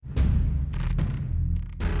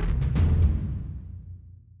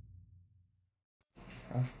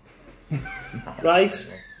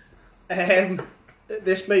Right.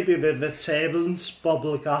 This may be a bit of a turbulent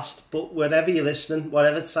Bobblecast, but wherever you're listening,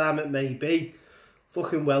 whatever time it may be,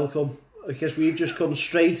 fucking welcome, because we've just come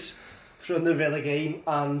straight from the Villa game,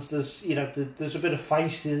 and there's a bit of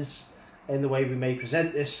feistiness in the way we may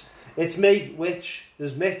present this. It's me,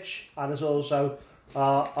 there's Mitch, and there's also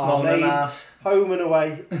our main home and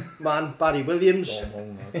away man, Barry Williams.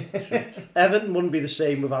 Everton wouldn't be the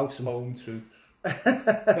same without him. Home truth.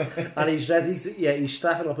 And he's ready to, he's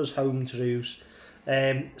stacking up his home truths.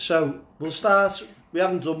 So we'll start. We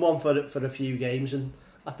haven't done one for a few games, and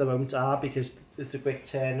at the moment because it's a quick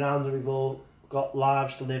turnaround and we've all got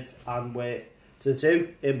lives to live and work to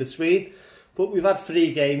do in between. But we've had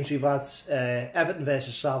 3 games. We've had Everton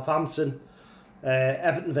versus Southampton,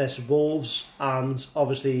 Everton versus Wolves, and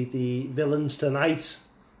obviously the villains tonight.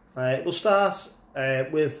 We'll start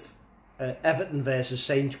with Everton versus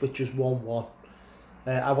Saints, which was 1-1.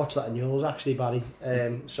 I watched that in yours actually, Barry.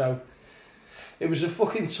 So it was a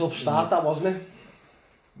fucking tough start, that wasn't it?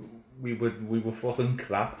 We were fucking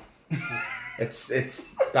crap. it's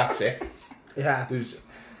that's it. Yeah.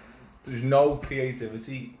 There's no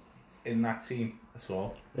creativity in that team at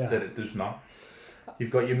all. Yeah. That it does not. You've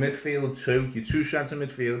got your midfield your 2 centre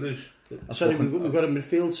midfielders. Sorry, we've got a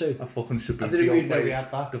midfield too. A fucking Sabutio I didn't even know we plays.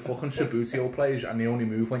 had that. The fucking Sabutio plays, and they only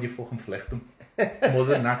move when you fucking flick them. More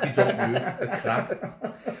than that, they don't move. They're crap.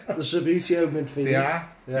 The Sabutio midfield. They are.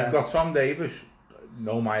 Yeah. You've got Tom Davis.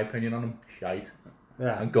 Know my opinion on him. Shite.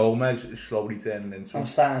 Yeah. And Gomez is slowly turning into. I'm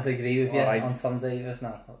starting to agree with you on Tom Davis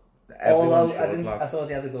now. Although I thought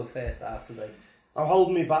he had to go first after today. I'm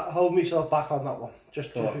holding myself back on that one,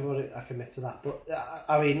 just before I commit to that. But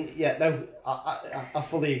I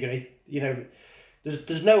fully agree.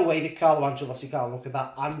 There's no way that Carlo Ancelotti can't look at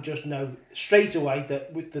that and just know straight away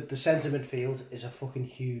that with the centre midfield is a fucking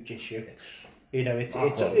huge issue.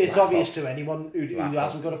 It's obvious to anyone who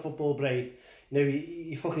hasn't got a football brain.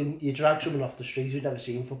 You drag someone off the street who's never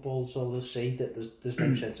seen football, so they'll see that there's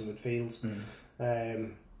no centre midfield.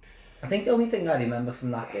 I think the only thing I remember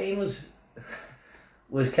from that game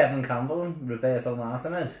was Kevin Campbell and Roberto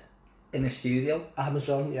Martinez in the studio.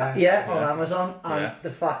 Amazon, on Amazon, and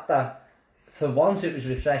the fact that for once it was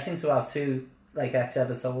refreshing to have 2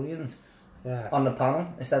 ex-Evertonians on the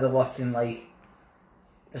panel instead of watching the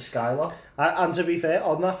Skylock. And to be fair,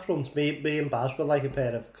 on that front, me and Baz were like a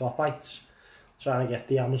pair of cop-ites trying to get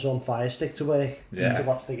the Amazon Fire Stick to work to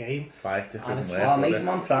watch the game. Fire Stick couldn't work. Oh, mate, I'm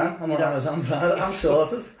on Prime. I'm on Amazon Prime. I'm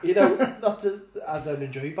sorted. I don't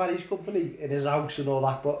enjoy Barry's company in his house and all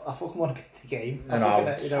that, but I fucking want to pick the game.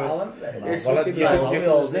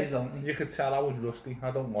 You could tell I was rusty. I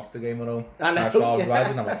don't watch the game at all. I know. So I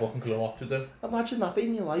didn't have a fucking clue what to do. Imagine that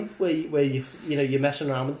being your life where you're messing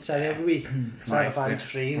around with the telly every week, trying to find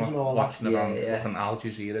streams and all that. Watching it on fucking Al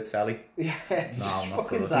Jazeera telly. Yeah, no, I'm not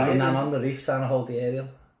good. And I'm on the reef trying to hold the aerial.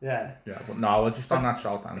 Yeah, but no, I just on that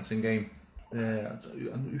Southampton game.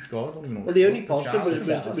 Who scored? Well, the only positive was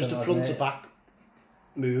the front to back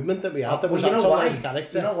movement that we had. You know why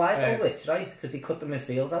though, Rich, right? Because they cut the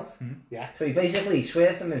midfield out. Yeah. So he basically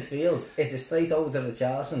swerved the midfield. It's a straight over to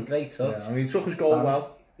Richarlison, great touch. Yeah, I mean, he took his goal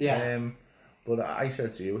well. Yeah. But I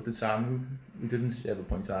said to you at the time, we didn't deserve a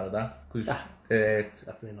point out of that. Because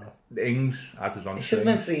definitely not. Ings had us on it should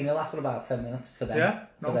have been 3-0 after about 10 minutes for them. Yeah,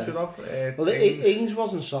 should have. Well, Ings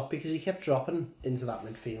wasn't soft because he kept dropping into that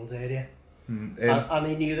midfield area. And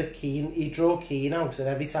he knew that he drew Keane out, and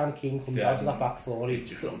every time Keane comes out of that back four, he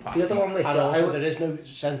just run past. The other one we saw, there is no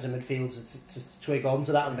centre midfield to twig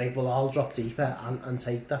onto that and think, well, I'll drop deeper and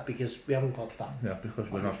take that because we haven't got that. Yeah, because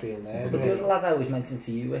we're not feeling there. But the other lad I always mentioned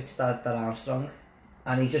to you, Rich, that Armstrong,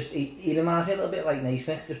 and he reminds me a little bit like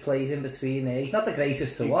Naismith, just plays in between there. He's not the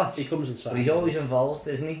greatest to watch. He comes inside. But he's always involved,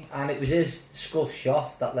 isn't he? And it was his scuff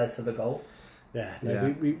shot that led to the goal.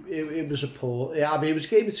 It was a poor. Yeah, I mean, it was a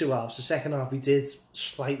game of 2 halves. The second half, we did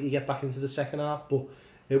slightly get back into the second half, but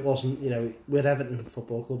it wasn't. We're Everton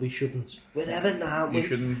Football Club. We shouldn't. We're Everton now. You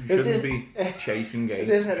shouldn't be chasing games.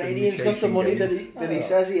 There's an Iranian's got the money that he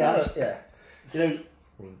says he has. Yeah.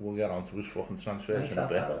 We'll get on to his fucking transfers in a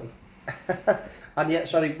bit. And yet,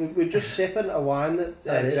 sorry, we're just sipping a wine that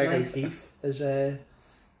Greg O'Keefe has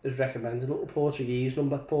recommended. A little Portuguese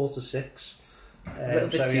number, Porter 6. A little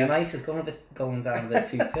bit too nice. It's going down a bit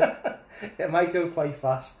too quick. It might go quite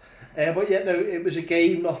fast. But it was a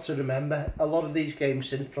game not to remember. A lot of these games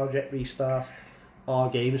since Project Restart are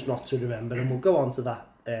games not to remember, and we'll go on to that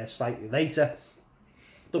slightly later.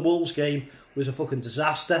 The Wolves game was a fucking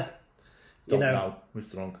disaster. Was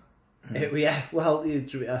drunk. I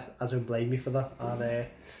don't blame you for that, and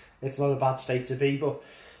it's not a bad state to be, but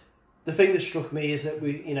the thing that struck me is that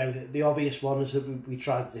the obvious one is that we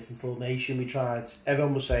tried a different formation.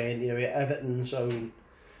 Everyone was saying, Everton's own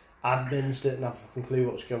admins didn't have a fucking clue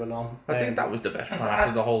what was going on. I think that was the best part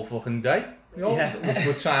of the whole fucking day.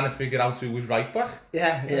 We're trying to figure out who was right back.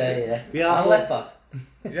 Yeah. We are left back.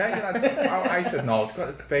 I said no, it's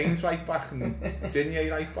got Baines right back and Digne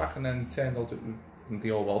right back, and then turned out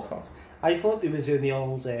the old Walcott. I thought they were doing the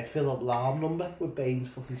old Philip Lahm number with Baines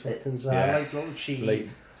fucking tucked inside, like little cheeky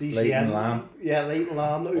Leighton Lahm. Yeah, Leighton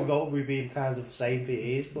Lahm that we've been kind of saying for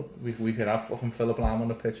years, but we could have fucking Philip Lahm on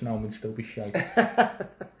the pitch now and we'd still be shite.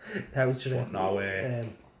 No, true. No, I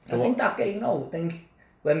think that game,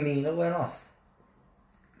 when Mina went off,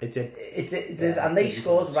 it did. It did, and they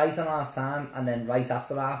scored right on half time and then right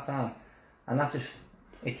after half time, and that just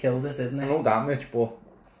killed it, didn't it? I know that much, but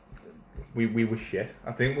we were shit.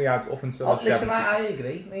 I think we had up until the 70th. I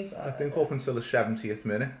agree, mate. I think up until the 70th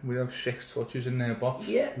minute we have 6 touches in their box.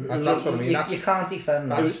 Yeah, that's what I mean. You can't defend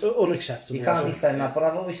that. It was unacceptable. You can't defend that. But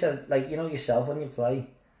I've always said, yourself when you play,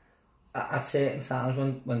 at certain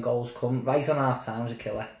times when goals come, right on half time is a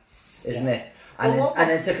killer, isn't it? And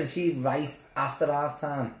then to concede right after half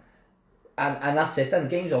time, and that's it. Then the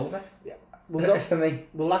game's over. Yeah, for me.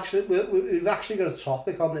 We've actually got a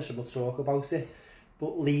topic on this, and we'll talk about it.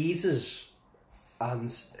 But Leeds and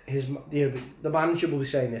the manager will be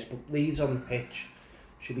saying this, but Leeds on the pitch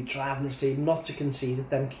should be driving his team not to concede at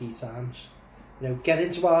them key times. Get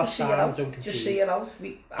into half time, don't concede. Just see it out.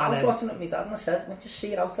 I was watching it with my dad and I said, just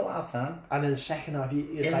see it out till half time. And in the second half,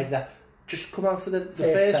 it's like that. Just come out for the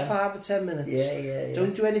first 5 or 10 minutes. Yeah.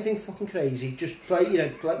 Don't do anything fucking crazy. Just play,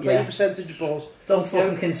 play a percentage of balls. Don't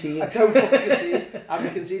fucking concede. Don't fucking concede. And we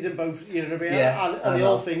conceded both, and the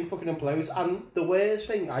whole thing fucking implodes. And the worst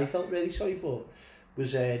thing I felt really sorry for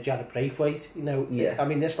was Jared Braithwaite. I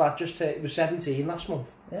mean, this lad it was 17 last month.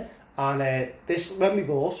 Yeah. And when we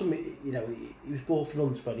bought him, he was bought for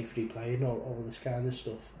under 23 playing, all this kind of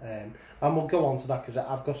stuff. And we'll go on to that because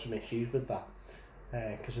I've got some issues with that.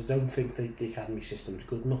 Because I don't think the academy system's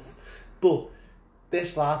good enough. But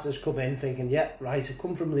this lad has come in thinking, I've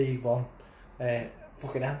come from League One,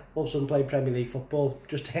 fucking hell, all of a sudden playing Premier League football,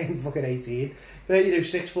 just turned fucking 18,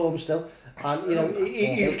 sixth form still, and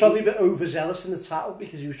he was probably a bit overzealous in the tackle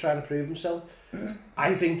because he was trying to prove himself.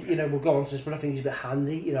 I think, we'll go on to this, but I think he's a bit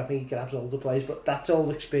handy, I think he grabs older players, but that's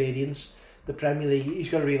all experience. The Premier League, he's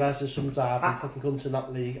got to realise there's some diving fucking cunts in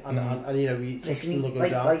that league, and he will go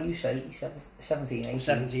down. Like you say, he's 17, 18.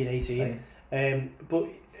 17, 18. Right. But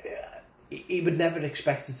he would never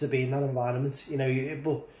expect it to be in that environment,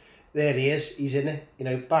 but there he is, he's in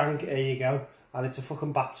it, bang, there you go, and it's a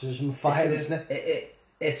fucking baptism of fire, isn't it?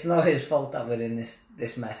 It's not his fault that we're in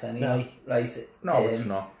this mess anyway, right? No, it's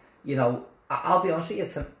not. I'll be honest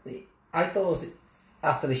with you, I thought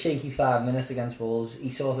after the shaky 5 minutes against Wolves, he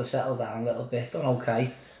sort of settled down a little bit, done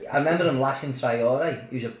okay. I remember him lashing Traore,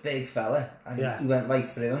 he was a big fella, and he went right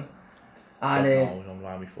through him. And I was on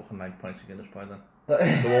Rami fucking 9 points against us by then.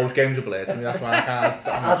 The Wolves games are blurred to me, that's why I can't.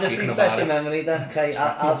 I'll just refresh your memory then, okay?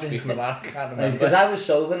 I'll just speaking about it, can't remember. Because I was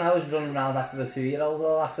sober and I was running around after the 2-year-old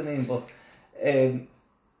all afternoon, but and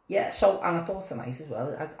I thought tonight as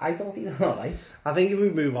well, I thought he's alright. I think if we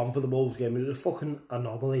move on for the Wolves game, it was a fucking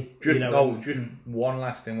anomaly. Just one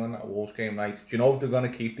last thing on that Wolves game, right? Do you know they're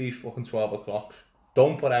going to keep these fucking 12 o'clocks?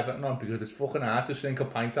 Don't put Everton on because it's fucking hard to sink a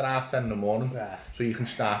pint at 10:30 in the morning, so you can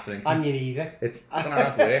start drinking. And you need it. It's fucking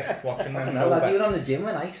hard work watching them. You were on the gym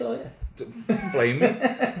when I saw you. Blame me.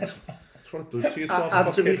 That's what it does to you.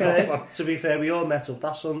 And to be fair, we all met up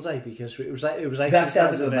that Sunday because it was like that's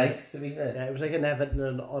a good night, to be fair. Yeah, it was like an Everton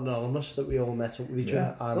anonymous that we all met up with each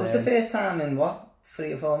other. And, it was the first time in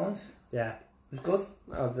 3 or 4 months. Yeah. It was good.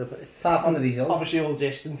 Apart from the result. Obviously all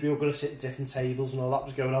distance, we were going to sit at different tables and all that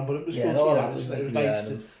was going on, but it was good.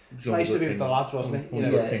 It was nice to be with the lads, wasn't it?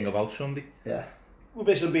 The thing about Sunday. Yeah. We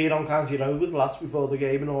basically being on County Road with the lads before the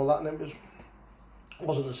game and all that, and it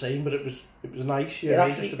wasn't the same, but it was nice. It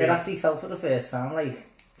actually felt for the first time like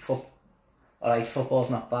football's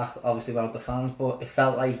not back, obviously without the fans, but it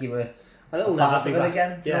felt like you were a part of it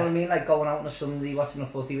again. Do you know what I mean? Like going out on a Sunday watching a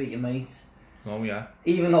footy with your mates. Oh yeah.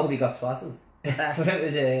 Even though they got twatted. But it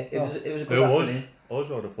was a good afternoon.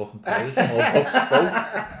 Us or the fucking players?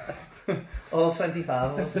 All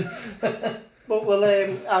 25 of us. But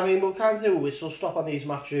we'll kind of do a whistle stop on these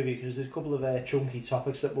match review because there's a couple of chunky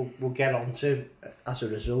topics that we'll get onto as a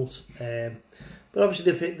result. But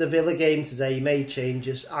obviously the Villa game today made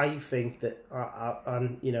changes. I think that,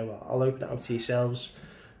 I'll open it up to yourselves.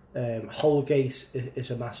 Holgate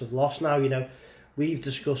is a massive loss now. We've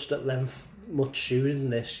discussed at length much sooner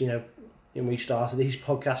than this. When we started these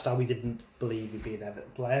podcasts, how we didn't believe he'd be an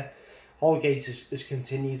Everton player. Holgate is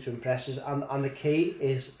continued to impress us, and the key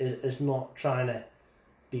is not trying to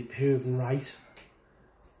be proven right.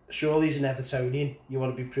 Surely as an Evertonian, you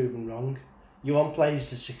want to be proven wrong. You want players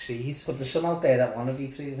to succeed. But there's some out there that want to be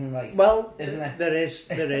proven right. Well, isn't it? There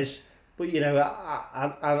is. But you know,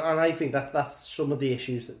 I think that's some of the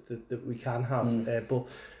issues that we can have. But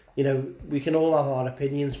you know, we can all have our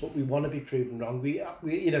opinions, but we want to be proven wrong. We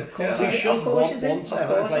you know, we should want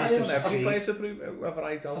every place to succeed. Every place to prove whether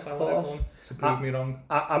I tell everyone to prove me wrong.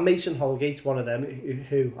 And Mason Holgate's one of them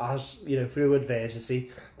who has, you know, through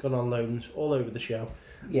adversity, gone on loans all over the show.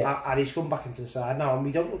 Yeah. And he's come back into the side now, and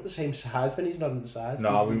we don't look the same sides when he's not in the side.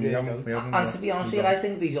 No, we haven't. And to be honest with you, I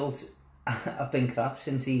think results have been crap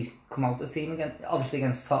since he's come out the team again. Obviously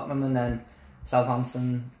against Tottenham and then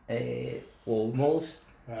Southampton, Wolves.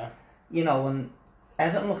 Yeah. You know, and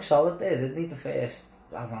Everton looked solid there, didn't he? The first,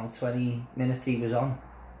 I don't know, 20 minutes he was on.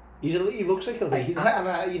 He looks like a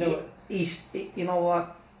leader, you know. You know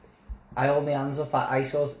what? I hold my hands up. I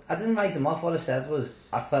didn't write him off. What I said was,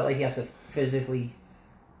 I felt like he had to physically.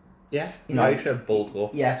 Yeah. You know, he said bulk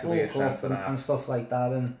up. Yeah, bulk up and stuff like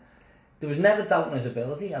that. And there was never doubting his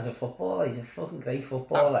ability as a footballer. He's a fucking great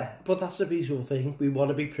footballer. But that's the beautiful thing. We want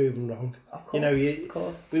to be proven wrong. Of course, you know, of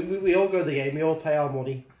course. We all go to the game. We all pay our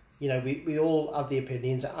money. You know, we all have the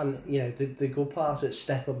opinions, and you know the good part is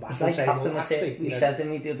stepping back. He's and like saying, captain material. We said to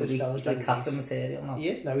him the other week, he's like captain material now. He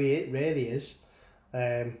is. No, he really is.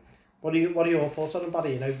 What are your thoughts on him,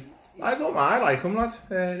 buddy? You know, I don't know. I like him, lad.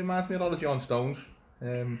 He reminds me a lot of John Stones.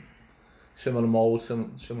 Similar mould,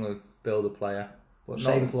 similar build of player. But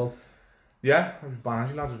same club. Yeah,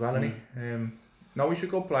 Barnsley lads as well, isn't he? No, he's a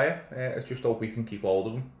good player. It's just hope we can keep hold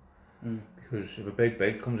of him. Because if a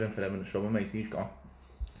big comes in for him in the summer, mate, he's gone.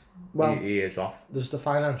 Well, he is off. There's the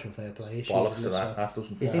financial fair play issue. Bollocks to that. That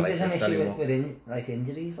doesn't. Do you think there's an issue with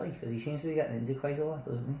injuries, like, because he seems to be getting injured quite a lot,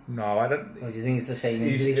 doesn't he? No, I don't. Or do you think it's the same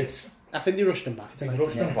injury? I think they rushed him back tonight. They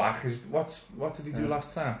rushed him back. What did he do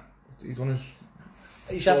last time? He's done his.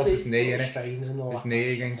 He's had his knee, strains and all his that.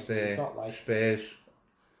 knee against the Spurs.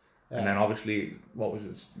 Yeah. And then obviously, what was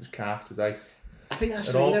his calf today? I think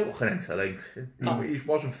that's all fucking interlinked. He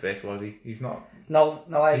wasn't fit, was he? He's not. No,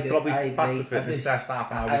 I agree. He's probably past the fitness test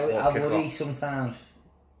half an hour before I worry sometimes.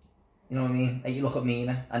 You know what I mean? Like you look at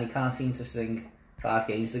Mina and he can't seem to string 5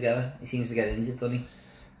 games together. He seems to get injured, doesn't he?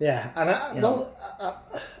 Yeah, and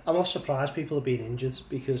I'm not surprised people have been injured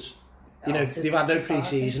because you know they've had no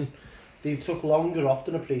pre-season. They've took longer off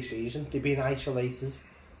than a pre-season. They've been isolated.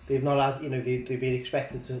 They've not had, you know, they've been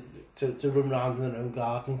expected to run around in their own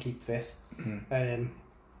garden and keep fit. That's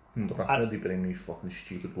why they bring these fucking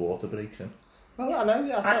stupid water breaks in. Well, I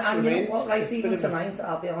know. And you know what, right, even tonight,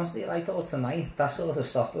 I'll be honest with you, I thought tonight, that sort of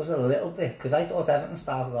stopped us a little bit, because I thought Everton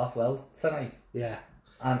started off well tonight. Yeah.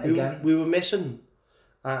 And again... We were missing,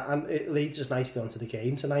 and it leads us nicely onto the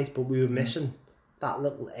game tonight, but we were missing that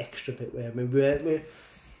little extra bit where, I mean,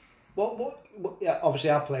 yeah, obviously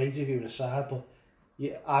I played with you in the side, but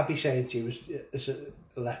yeah, I'd be saying to you as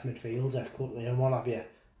a left midfielder, currently, and what have you,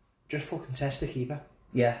 just fucking test the keeper.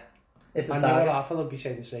 Yeah. And you know what I feel, I'd be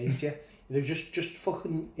saying the same to you. You know, just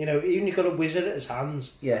fucking, you know, even you've got a wizard at his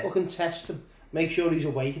hands, fucking test him. Make sure he's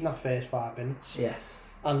awake in that first 5 minutes. Yeah.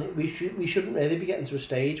 And we shouldn't really be getting to a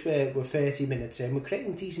stage where we're 30 minutes in, we're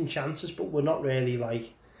creating decent chances, but we're not really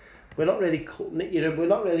cutting it, you know, we're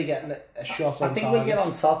not really getting a shot on target. I think when you're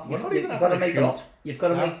on top, you've got to make you've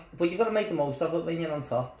got to make the most of it when you're on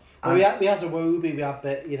top. Well, we had a Wobie, we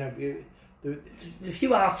had, you know, a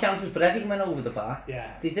few half chances, but everything went over the bar.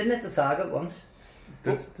 Yeah. They didn't hit the target once.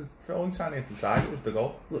 The only time he hit the target was the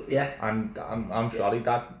goal. Yeah. And I'm sorry,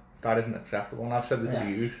 that isn't acceptable. And I've said it to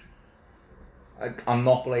you. I'm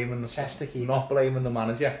not blaming the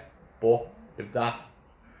manager, but if that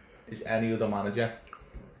is any other manager,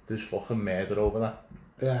 there's fucking murder over that.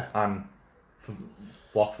 Yeah. And for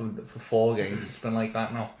 4 games, it's been like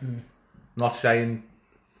that now. Not saying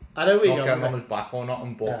I know not getting on his back or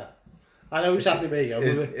nothing, but I know exactly where you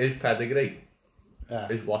go. His pedigree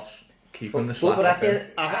is what's keeping the slack.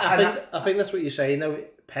 I think that's what you're saying though,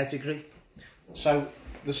 pedigree. So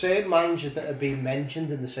the same managers that have been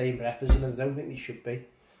mentioned in the same breath as him, I don't think they should be.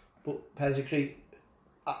 But pedigree,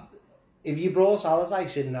 if you brought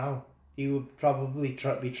Allardyce in now, he would probably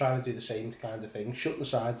be trying to do the same kind of thing, shut the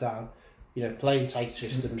side down, you know, playing tight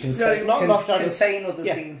systems. Contain other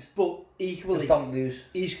teams. But equally, don't lose.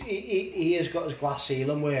 He has got his glass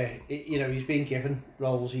ceiling where, you know, he's been given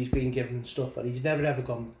roles, he's been given stuff, and he's never ever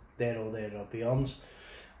gone there or beyond.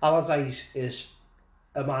 Allardyce is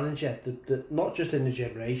a manager that not just in the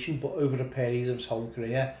generation, but over a period of his whole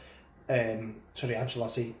career,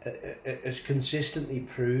 Ancelotti has consistently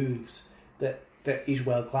proved that he's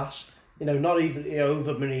world class. You know, not even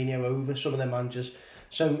over Mourinho, over some of the managers.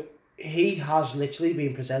 So he has literally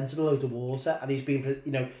been presented a load of water, and he's been,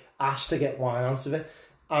 you know, asked to get wine out of it.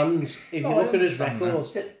 And if you look at his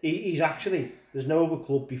records, he's actually, there's no other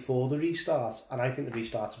club before the restart, and I think the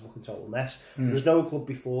restart's a fucking total mess. There's no club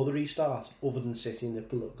before the restart other than City and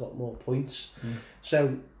Liverpool that got more points.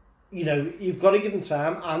 So, you know, you've got to give him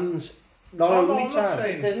time, and not only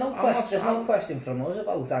time. There's no question from us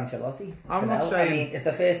about Ancelotti. I mean, it's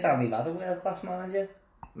the first time we've had a world-class manager.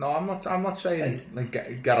 No, I'm not saying like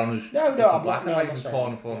get on his I'm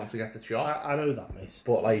corner for him to get the job. I know that, mate.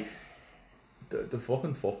 But like the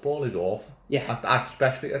fucking football is awful. Yeah.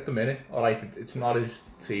 Especially at the minute. Alright, it's not his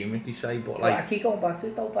team, as they say, but like I keep going back to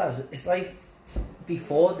it though, Baz. It's like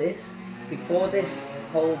before this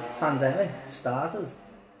whole pandemic started,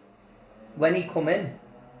 when he come in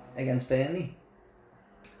against Burnley,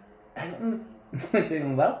 everything was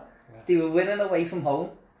doing well. Yeah. They were winning away from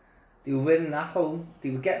home. They were winning at home. They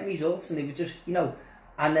were getting results, and they were just, you know.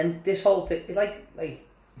 And then this whole thing, it's like I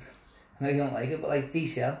know you don't like it, but like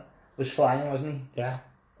DCL was flying, wasn't he? Yeah.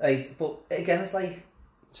 Right, but again, it's like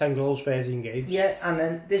 10 goals, 13 games. Yeah, and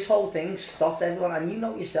then this whole thing stopped everyone, and you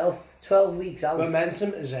know yourself, 12 weeks out.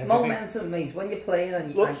 Momentum is everything. Momentum, mate. When you're playing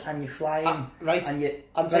and you're flying, right, and you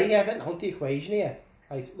say Everton out the equation here.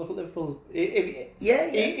 Right, look at Liverpool.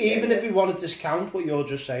 Even if we want to discount what you're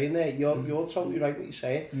just saying there, you're totally right what you're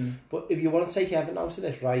saying. But if you want to take Everton out of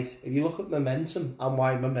this, right, if you look at momentum and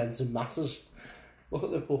why momentum matters, look at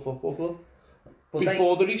Liverpool Football Club. But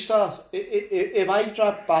before the restart, if I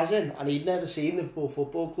dragged Baz in and he'd never seen Liverpool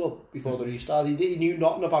Football Club before the restart, he knew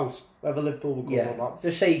nothing about whether Liverpool would come or not.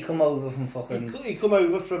 Just say he come over from fucking... He come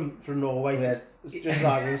over from Norway. Yeah. Just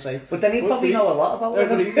rather than say. But then he probably know a lot about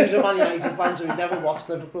Liverpool. He was a Man United fan, so he never watched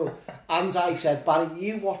Liverpool. And I said, Barry,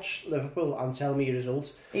 you watch Liverpool and tell me your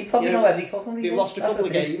results. He probably know every fucking result. They've lost a couple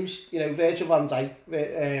of games. You know, Virgil van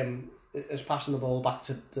Dijk is passing the ball back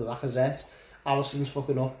to Lacazette. Alisson's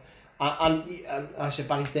fucking up. And I said,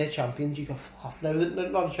 Barry, they're champions. You go, fuck off. No,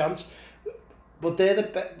 not a chance. But they're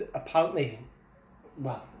apparently,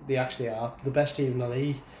 well, they actually are the best team in the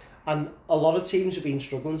league. And a lot of teams have been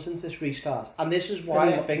struggling since this restart. And this is why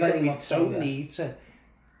I think that we don't need to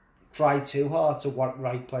try too hard to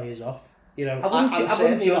write players off. You know, I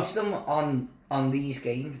wouldn't judge them on these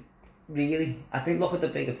games, really. I think look at the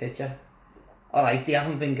bigger picture. Alright, they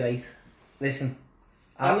haven't been great. Listen.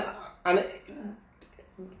 And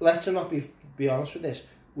let's not be honest with this.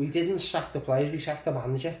 We didn't sack the players, we sacked the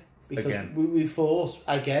manager. Because we fought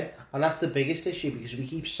again, and that's the biggest issue, because we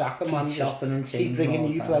keep sacking managers, keep bringing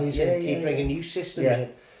new players in, keep bringing new systems in.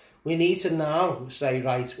 We need to now say,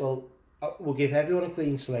 right, well, we'll give everyone a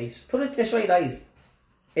clean slate. Put it this way, right,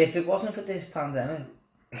 if it wasn't for this pandemic,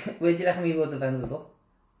 where do you reckon we would have ended up?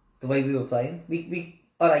 The way we were playing? We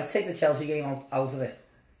alright, take the Chelsea game out of it.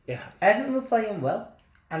 Yeah. Everyone were playing well,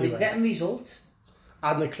 and they were getting results.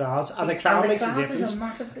 And the crowd makes a difference. Is a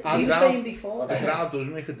massive you were saying before. The crowd does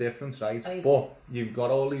make a difference, right? But you've got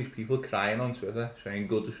all these people crying on Twitter saying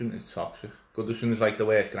Goodison is toxic. Goodison is like the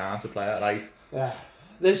worst ground to play at, right? Yeah.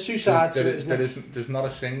 There's two sides to it, there's not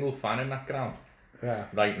a single fan in that ground. Yeah.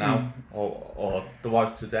 Right now. Or there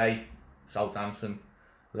was today, Southampton,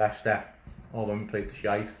 Leicester, or when we played the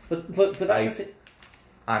shite. But that's it.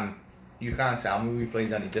 And you can't tell me we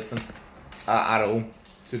played any different at home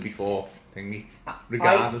to before thingy,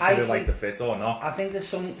 regardless of like the fit or not. I think there's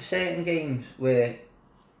some certain games where,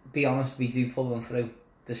 be honest, we do pull them through.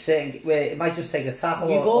 There's certain where it might just take a tackle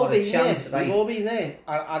or a chance. Right? You've all been there,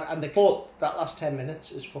 and that last 10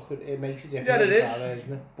 minutes is fucking. It makes a difference. Yeah, it is. There,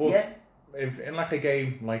 isn't it? But in like a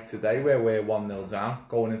game like today where we're 1-0 down,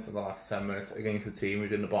 going into the last 10 minutes against a team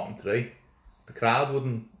who's in the bottom three, the crowd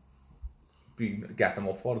wouldn't get them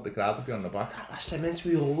up for it. The crowd would be on the back. That last 10 minutes,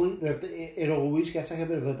 it always gets like a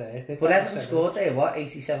bit of a bear pit. But Everton scored there,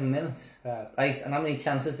 87 minutes? Yeah. Right, and how many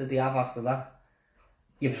chances did they have after that?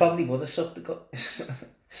 You probably would have sucked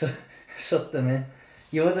them in.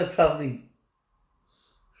 You would have probably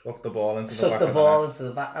sucked the ball into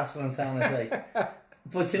the back. That's what I'm trying to say.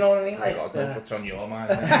 But you know what I mean? Like, what's on your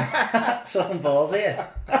mind? Sucking balls here.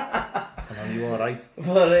 Come on, you alright?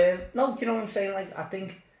 But no, do you know what I'm saying? Like, I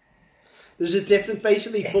think there's a difference.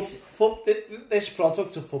 Basically, this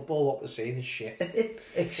product of football, what we're seeing, is shit.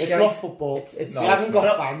 It's not football. We haven't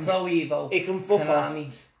got fans. Pro Evo. It can fuck off.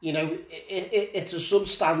 You know, it's a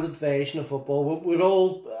substandard version of football. We're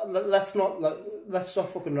all let's not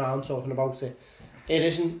fucking around talking about it. It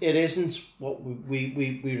isn't what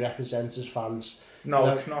we represent as fans. No,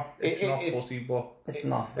 it's not. It's not footy, but it's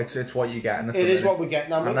not. It's what you're getting. It is what we're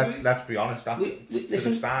getting. And let's be honest. That's to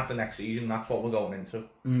the start of next season. That's what we're going into.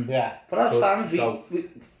 Yeah, but as fans,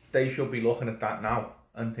 they should be looking at that now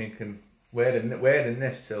and thinking, we're in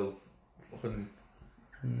this till fucking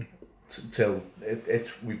till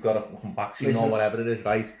we've got a fucking vaccine or whatever it is,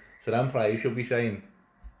 right? So them players should be saying,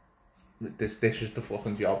 this is the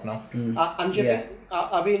fucking job now. And do you think,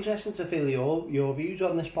 I'd be interested to feel your views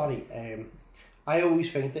on this, Barry. I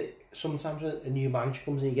always think that sometimes a new manager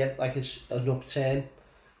comes and you get like an upturn.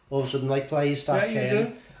 All of a sudden, like, players start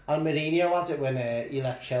caring. And Mourinho had it when he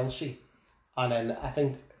left Chelsea. And then I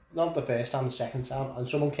think, not the first time, the second time, and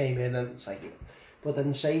someone came in and it's like, but then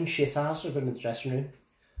the same shit ass has been in the dressing room.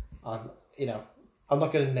 And, you know, I'm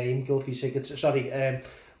not going to name Gylfi Sigurdsson, sorry,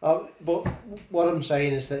 but what I'm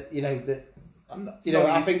saying is that, you know,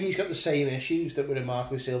 I think he's got the same issues that were in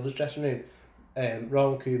Marco Silva's dressing room,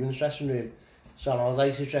 Ronald Koeman's dressing room, Sam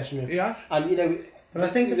Allardyce's dressing room. Yes. And, you know, but I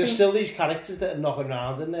think there's still these characters that are knocking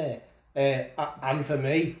around in there. And for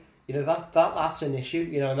me, you know, that's an issue,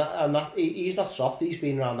 you know, and that he's not soft, he's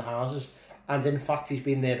been around the houses, and in fact he's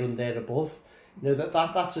been there and there above. You know,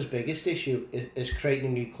 that's his biggest issue, is creating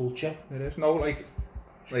a new culture. There is no, like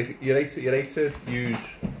you're right to use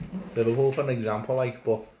Liverpool for an example, like,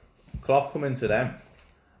 but Klopp come into them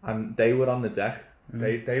and they were on the deck.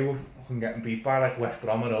 They were fucking getting beat by like West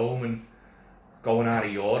Brom at home and going out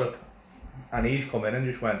of Europe, and he's come in and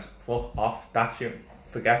just went, fuck off, that's it,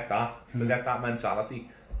 forget that mentality,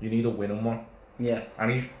 you need a winning one. Yeah.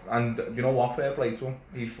 And you know what, fair play to him,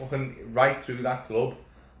 he's fucking right through that club,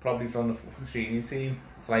 probably from the fucking senior team,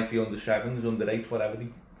 it's like the under 7s, under 8s, whatever they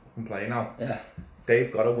fucking play now. Yeah.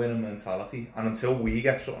 They've got a winning mentality, and until we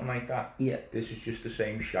get something like that, this is just the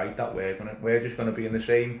same shite that we're just gonna be in the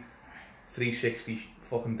same 360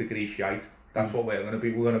 fucking degree shite. That's what we're gonna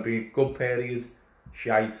be. We're gonna be good period,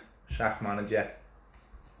 shite, sack manager,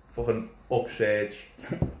 fucking upsurge,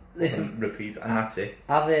 listen, repeat, and that's it.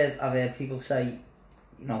 I've heard people say,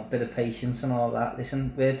 you know, bit of patience and all that.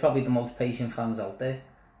 Listen, we're probably the most patient fans out there.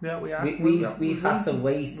 Yeah, we are. We've had to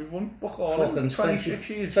wait. We've won fucking 26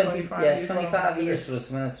 years, 25 years for us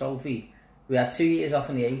to win a trophy. We had 2 years off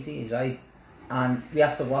in the 80s, right? And we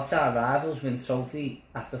have to watch our rivals win trophy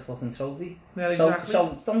after fucking trophy. Yeah, exactly.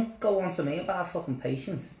 So don't go on to me about fucking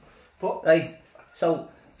patience. But right, so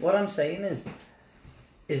what I'm saying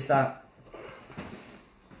is that,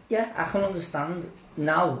 yeah, I can understand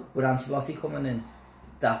now with Ancelotti coming in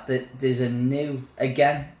that there's a new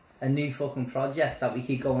fucking project that we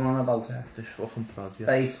keep going on about. Yeah, this fucking project.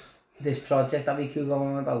 Right, this project that we keep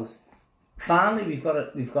going on about. Finally, we've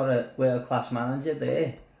got a world-class manager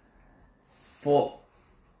there. But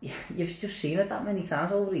you've just seen it that many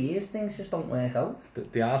times over the years, things just don't work out.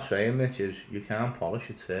 They are saying, Mitch, is you can't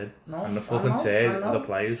polish a turd. No, and the fucking turd are the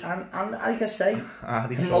players. And like I say,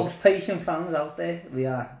 the most patient fans out there, we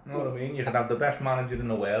are. You know what I mean? You could have the best manager in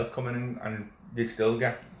the world coming in and you'd still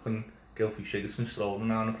get fucking Gylfi Sigurdsson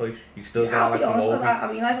strolling around the place. You still get Alex Iwobi.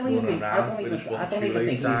 I mean, I don't even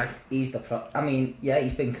think he's the pro. I mean, yeah,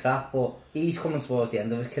 he's been crap, but he's coming towards the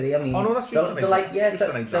end of his career. I mean, oh no, that's just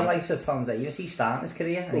the likes of Tom Davies, he's starting his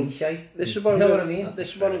career and he's shite. This is what I mean.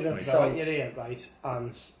 This is what I'm going to throw at your ear, right?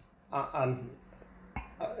 And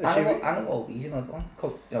Iwobi, he's another one.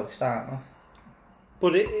 You know, starting off.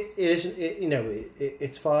 But it isn't. You know,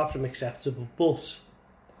 it's far from acceptable. But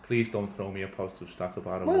please don't throw me a positive stat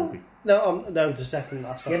about Iwobi. No, there's definitely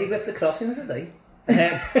not. Yeah, he whipped the crossings today.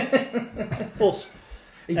 But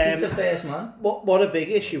he did the first man. What a big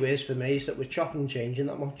issue is for me is that we're chopping and changing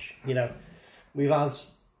that much. You know, we've had,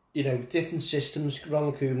 you know, different systems.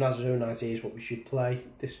 Ronald Koeman has his own ideas what we should play.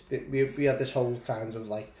 We had this whole kind of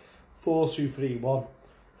like 4-2-3-1.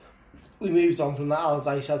 We moved on from that.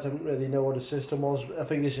 Allardyce, I didn't really know what his system was. I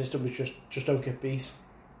think his system was just don't get beat.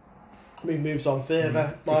 We moved on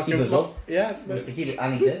further. To keep us up. Yeah. Just to keep it,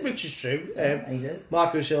 and he did. Which is true. And he did.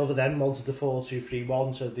 Marco Silva then wanted the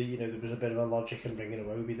 4-2-3-1, so there was a bit of a logic in bringing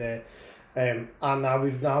Iwobi there. And now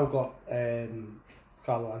we've got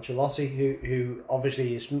Carlo Ancelotti, who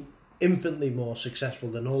obviously is infinitely more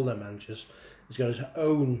successful than all their managers. He's got his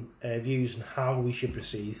own views on how we should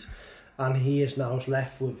proceed, and he is now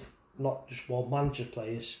left with not just one manager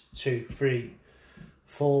players, 2, 3,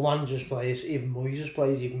 4 managers players, even Moyes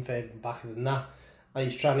players, even further back than that, and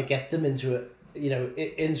he's trying to get them into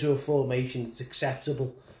a formation that's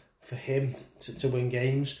acceptable for him to win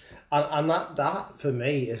games, and that for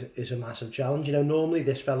me is a massive challenge. You know, normally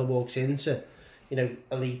this fella walks into, you know,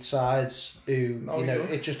 elite sides who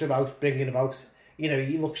it's just about bringing about. You know,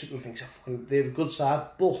 he looks at them and thinks, oh, they're a good side,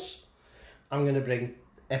 but I'm going to bring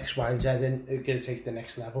X, Y, and Z in, who are going to take it to the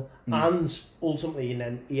next level, and ultimately,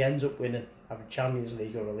 he ends up winning either Champions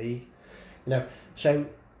League or a league. You know, so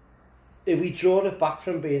if we draw it back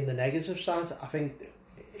from being the negative side, I think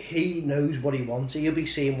he knows what he wants. He'll be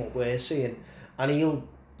seeing what we're seeing, and he'll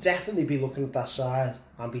definitely be looking at that side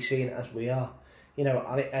and be seeing it as we are. You know,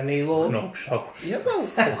 and he'll... I hope so. Yeah, well...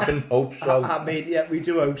 Fucking hope so. I mean, yeah, we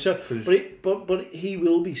do hope so. But he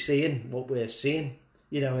will be seeing what we're seeing,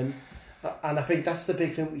 you know, and I think that's the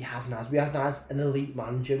big thing we haven't had. We haven't had an elite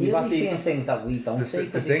manager. He'll be seeing things that we don't see.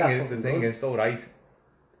 The thing is, though, right,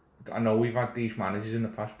 I know we've had these managers in the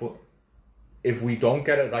past, but if we don't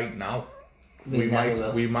get it right now, we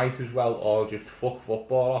might as well all just fuck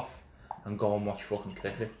football off and go and watch fucking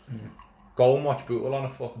cricket. Go and watch Bootle on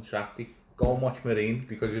a fucking Saturday. Go and watch Marine,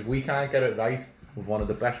 because if we can't get it right with one of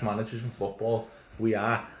the best managers in football, we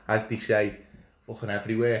are, as they say, fucking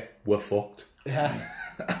everywhere, we're fucked. Yeah.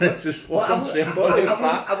 And it's just fucking simple.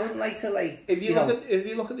 I wouldn't like to, like... If you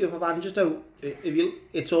look at the other managers, though,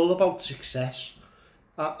 it's all about success.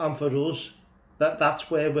 And for us, that's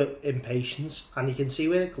where we're impatient, and you can see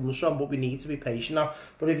where it comes from, but we need to be patient now.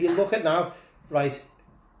 But if you look at now, right,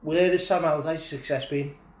 where has Sam Allardyce's success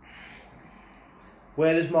been?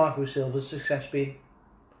 Where has Marco Silva's success been?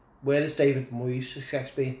 Where has David Moyes' success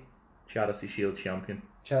been? Charity Shield champion.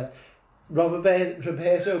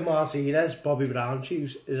 Roberto Martinez, Bobby Brown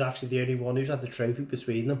shoes is actually the only one who's had the trophy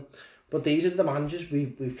between them. But these are the managers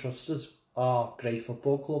we've trusted our great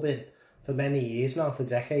football club in for many years now, for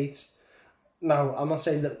decades. Now, I'm not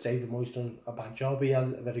saying that David Moyes done a bad job. He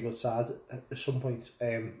had a very good side at some point.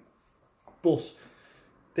 But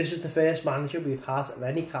this is the first manager we've had of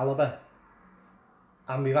any calibre,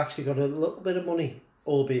 and we've actually got a little bit of money,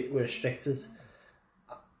 albeit we're restricted.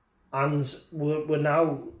 And we're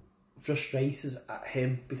now frustrated at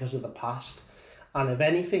him because of the past. And if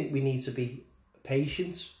anything, we need to be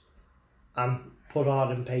patient and put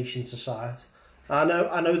our impatience aside. I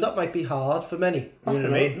know that might be hard for many.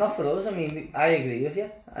 Not for us. I mean, I agree with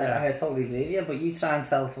you. I totally agree with you. But you try and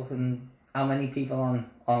tell fucking how many people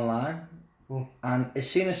online, and as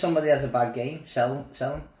soon as somebody has a bad game, sell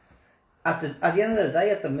them. At the end of the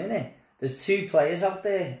day, at the minute, there's two players out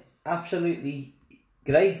there, absolutely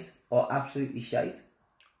great or absolutely shite.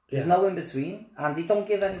 There's no in between, and they don't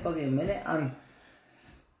give anybody a minute. And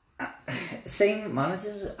same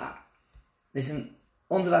managers. Listen,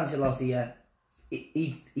 under Ancelotti,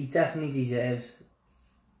 he definitely deserves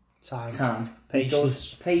time. Patience. He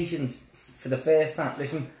does. Patience for the first time.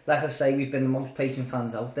 Listen, like I say, we've been the most patient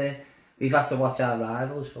fans out there. We've had to watch our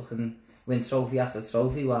rivals fucking win trophy after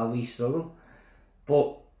trophy while we struggle.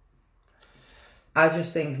 But I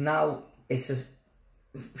just think now it's just,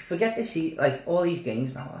 forget this, like all these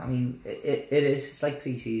games now. I mean, it is. It's like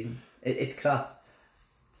pre-season. It's crap.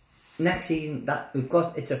 Next season, that we've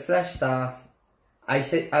got, it's a fresh start. I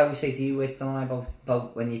always say to you, it's don't I,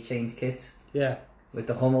 about when you change kits. Yeah. With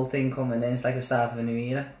the Hummel thing coming in, it's like a start of a new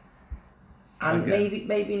era. And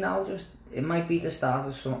maybe now just it might be the start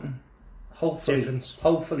of something.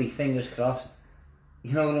 Hopefully, fingers crossed.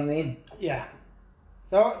 You know what I mean? Yeah.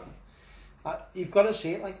 No, you've got to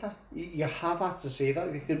see it like that. You have had to see that.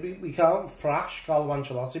 We can't thrash Carlo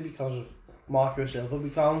Ancelotti because of Marco Silva. We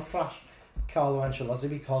can't thrash Carlo Ancelotti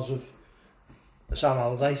because of Sam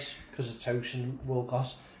Allardyce, because of Tosin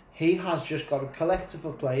Wilcox. He has just got a collective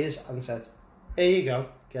of players and said, here you go,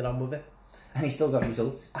 get on with it. And he's still got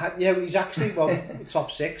results. Yeah, he's actually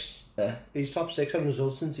top 6. Yeah. He's top 6 on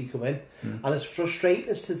results since he come in. And as frustrating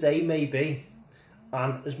as today may be,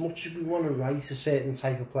 and as much as we want to write a certain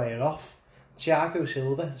type of player off, Thiago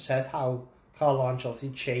Silva said how Carlo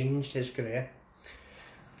Ancelotti changed his career.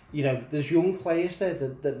 You know, there's young players there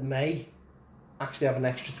that may actually have an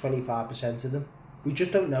extra 25% of them. We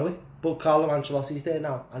just don't know it. But Carlo Ancelotti's there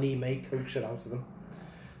now, and he may coax it out of them.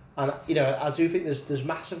 And, you know, I do think there's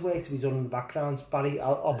massive work to be done in the background. Barry,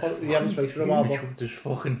 I'll put you haven't spoken for a while, but there's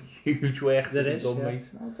fucking huge work to be done, mate.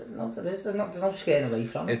 No, there is. There's no scaring away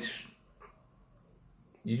from it. It's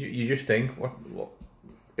you just think what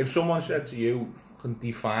if someone said to you, "Can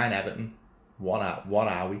define Everton? What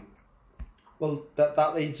are we?" Well,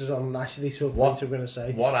 that leads us on actually to a point I'm going to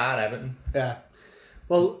say. What are Everton? Yeah.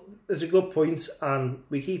 Well, there's a good point, and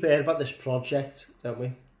we keep hearing about this project, don't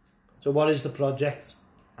we? So, what is the project?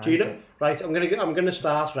 Do you know? Right, I'm gonna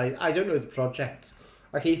start. Right, I don't know the project.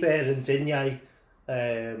 I keep hearing Digne,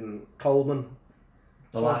 Coleman,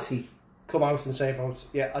 Lassie come out and say about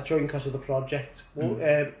I joined because of the project.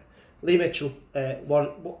 Well, Lee Mitchell,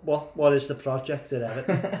 what is the project at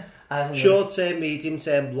Everton? Short term, medium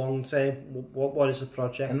term, long term. What is the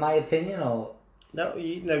project? In my opinion, or no, do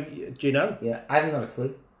you know? Yeah, I haven't got a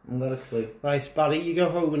clue. I've got a clue. Right, Barry, you go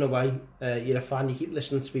home and away. You're a fan. You keep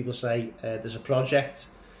listening to people say there's a project.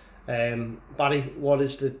 Barry, what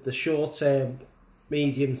is the short term,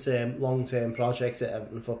 medium term, long term project at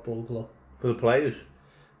Everton Football Club? For the players?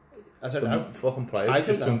 I don't know. Fucking players I don't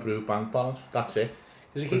just know. to improve bank balance. That's it.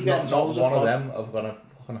 Because you keep Not, getting told not one of them have got a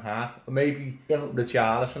fucking heart. Maybe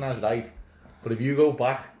Richarlison has, right? But if you go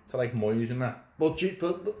back to like Moyes and that. But do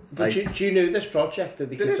you know this project that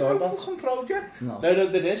they keep talking about? There is no fucking project. No. No,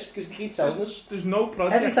 there is, because they keep telling us. There's no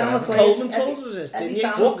project. Every time a player, Coleman told us this.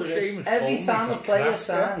 every time a player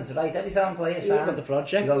signs, right? Every time a player What signs, the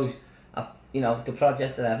project? he goes, you know, the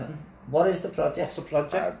project at Everton. What is the project? What's the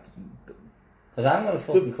project? Because I'm going to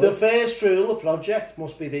fucking The first rule of project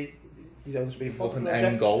must be you don't speak fucking fucking end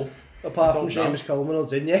project. goal. Apart from Seamus Coleman or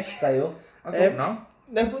Digne. stay up. I don't know.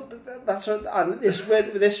 No, but that's what, and this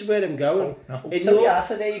is where I'm going. No. In So your- yeah,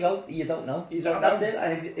 so there you go. You don't know. You don't That's know.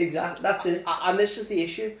 it. Exactly. That's it. And this is the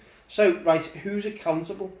issue. So, right, who's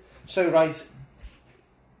accountable? So, right,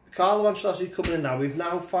 Carlo Ancelotti's coming in now. We've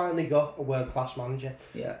now finally got a world-class manager.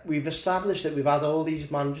 Yeah. We've established that we've had all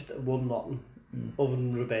these managers that won nothing, other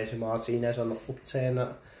than Roberto Martinez on the upturn.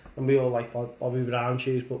 And we all like Bobby Brown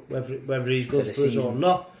shoes, but whether he's good for us or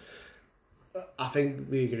not, I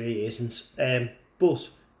think we agree he isn't. But,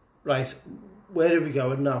 right, where are we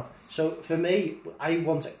going now? So, for me, I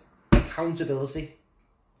want accountability.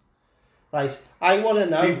 Right, I want to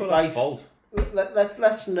know, People right, at fault.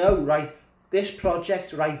 let's know, right, this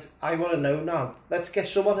project, right, I want to know now. Let's get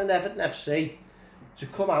someone in Everton FC to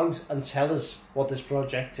come out and tell us what this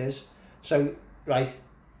project is. So, right,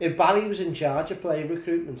 if Barry was in charge of player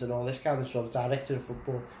recruitment and all this kind of stuff, director of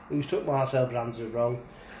football, who's took Marcel Brands' role,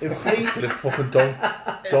 in three... Fucking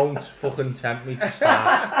don't fucking tempt me to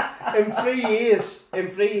start. in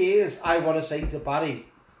 3 years, I want to say to Barry,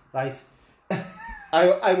 right,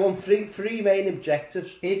 I want three main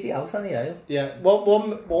objectives. He'd be out on the aisle. Yeah, one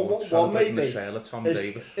maybe Tom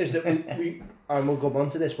Davis. is that we and we'll go on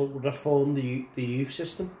to this, but we'll reform the youth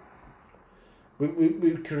system.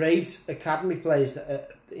 We create academy players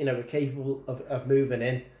that are capable of moving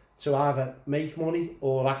in to either make money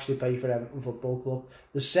or actually play for Everton Football Club.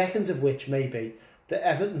 The second of which may be that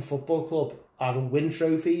Everton Football Club either win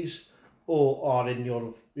trophies or are in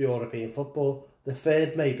European football. The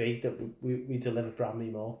third may be that we deliver Bramley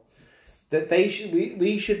more. That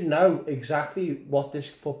we should know exactly what this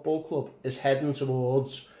football club is heading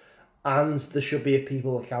towards, and there should be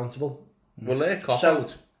people accountable. Well, their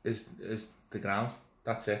cop-out is the ground.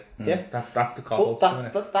 That's it. Yeah, that's the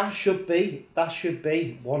cop-out. But that should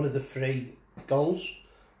be one of the 3 goals.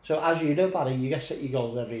 So as you know, Barry, you get to set your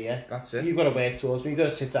goals every year. That's it. You've got to work towards them. You've got to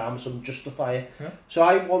sit down with some justifier. Yeah. So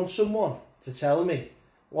I want someone to tell me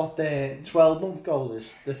what their 12-month goal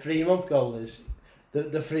is, the 3-month goal is, the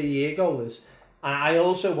 3-year goal is. And I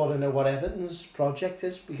also want to know what Everton's project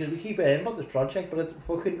is, because we keep hearing about this project, but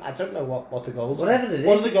I don't know what the goals Whatever are. it is.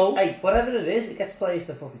 What are the goals? Hey, whatever it is, it gets players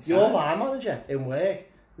to fucking Your sign. line manager in work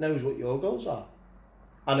knows what your goals are.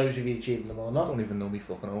 I knows if you're achieving them or I not. don't even know me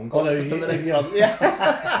fucking own I goals. know if you're not,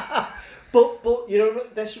 yeah. But you know,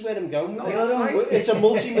 this is where I'm going with it. It's a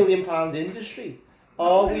multi-million pound industry.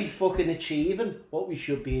 Are we fucking achieving what we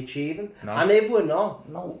should be achieving? No. And if we're not,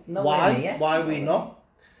 Why why are we not?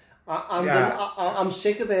 I'm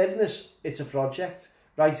sick of hearing this. It's a project,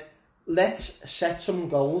 right? Let's set some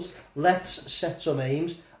goals. Let's set some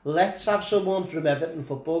aims. Let's have someone from Everton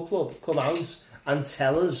Football Club come out and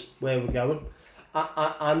tell us where we're going,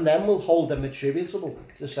 and then we'll hold them attributable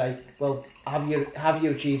to say, well, have you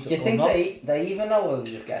achieved it? Do you think they even know, or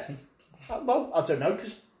they're just guessing? Well, I don't know,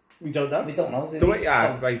 because we don't know. We don't know. The way,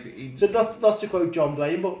 right. So not to quote John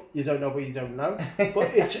Blaine, but you don't know what you don't know.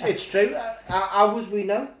 But it's true. How would we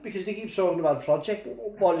know? Because they keep talking about a project.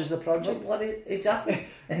 What is the project? What is exactly?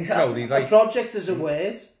 No, A project is a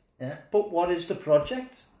word. Yeah. But what is the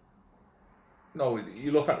project? No,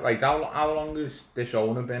 you look at, right, how long has this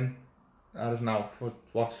owner been at us now? For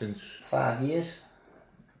what, since... 5 years.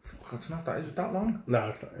 It's not that, is it that long? No,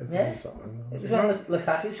 it's not. Yeah. It's not long. It was when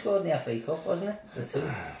Lukaku scored in the FA Cup, wasn't it? The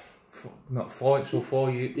 2. Not 4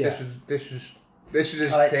 years. Yeah. This is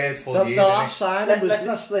his Right. third full The year. last signing was... Let's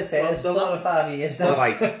not split hairs. Well, 4 or 5 years now.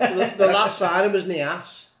 Right. the last signing was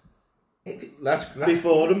Nias. Let's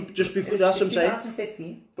Before him, just before, that's what I'm saying.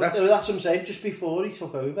 2015. But that's what I'm saying, just before he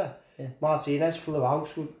took over, Yeah. Martinez flew out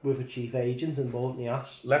with a chief agent and bought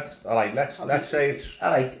Nias. let's say it's...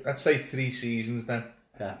 All right. Let's say 3 seasons then.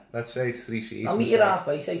 Yeah. Let's say it's 3 seasons. I'll meet you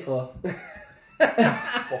halfway. Say 4.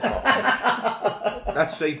 Fuck off.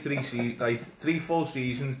 Let's say 3 seasons, like 3 full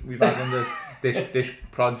seasons we've had under this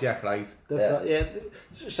project, right?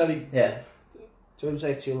 Sorry. Yeah. Don't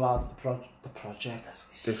say too loud. The project.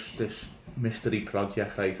 This mystery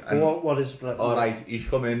project, right? And What is the project? all right, he's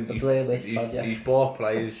come in. The Blair Witch project. He's bought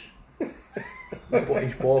players.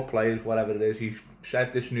 He's bought players, whatever it is. He's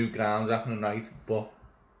said this new ground's happening, right? But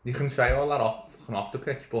you can say all that off fucking off the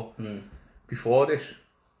pitch, but before this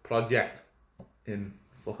project, in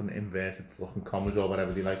fucking inverted fucking commas or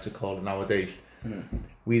whatever they like to call it nowadays,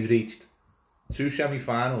 we've reached 2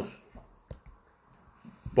 semi-finals,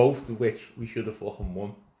 both of which we should have fucking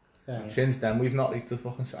won. Yeah. Since then, we've not reached the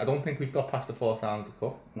fucking... I don't think we've got past the 4th round of the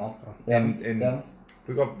cup. No.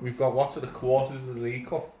 We've got what, to the quarters of the League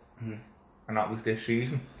Cup, and that was this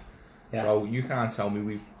season. Yeah. So you can't tell me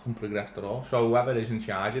we've progressed at all. So whoever is in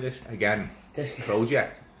charge of this, again, this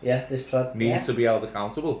project, needs to be held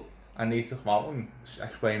accountable and needs to come out and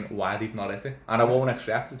explain why they've not hit it. And I won't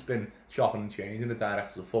accept it's been chopping and changing the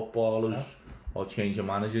directors of footballers or changing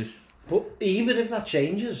managers. But even if that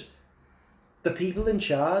changes, the people in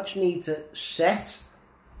charge need to set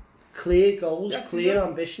clear goals, clear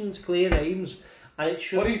ambitions, clear aims. And it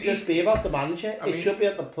shouldn't just be about the manager. It should be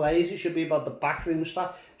about the players. It should be about the backroom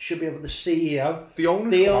staff. It should be about the CEO. The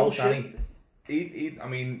owners come out, should... I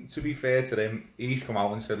mean, to be fair to him, he's come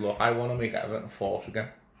out and said, look, I want to make Everton a force again.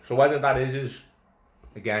 So whether that is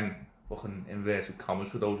again, fucking inverted commas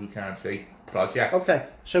for those who can't see, project. Okay,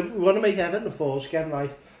 so we want to make Everton a force again,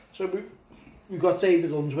 right? So we've got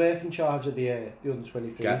David Unsworth in charge of the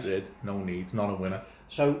under-23s. Get rid, no need, not a winner.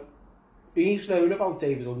 So he's known about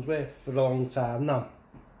David Unsworth for a long time now.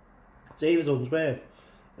 David Unsworth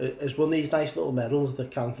has won these nice little medals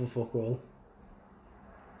that count for fuck all.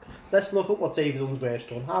 Let's look at what David Unsworth's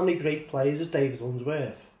done. How many great players has David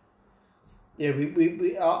Unsworth? Yeah,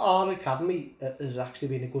 our academy has actually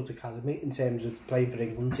been a good academy in terms of playing for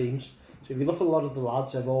England teams. So if you look at a lot of the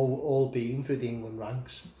lads, have all been through the England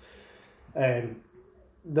ranks. The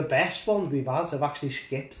best ones we've had have actually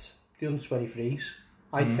skipped the under-23s,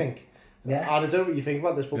 I think. Yeah. And I don't know what you think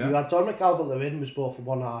about this, but we've had Dominic Calvert-Lewin, was bought for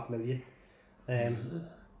 $1.5 million.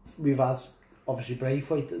 We've had, obviously,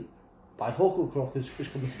 Braithwaite, by Huckle Crook, who's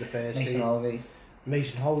coming to the first team.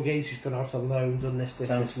 Mason Holgate, who's gone out on loan, done this,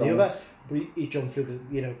 and the other. But he jumped through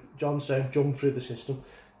John Stone jumped through the system.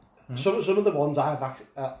 Some of the ones I've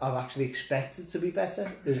actually expected to be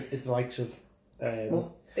better is the likes of,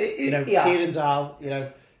 Kieran Dowell,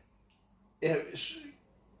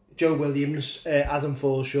 Joe Williams, Adam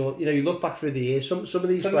Forshaw. You look back through the years, some of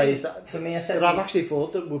these players that I've actually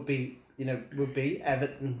thought that would be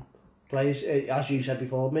Everton players, as you said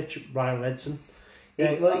before, Mitch, Ryan Ledson.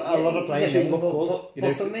 A lot of players who look good.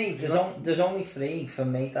 But for me, there's only 3 for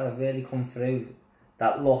me that have really come through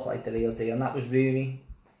that look like the real deal, and that was Rooney,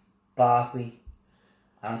 Barkley,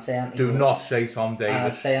 and I'm do not say Tom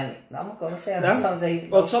Davies. I'm not going to say Tom Davies.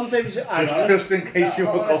 Well, Tom Davies, just in case you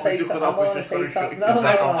were going to put up with just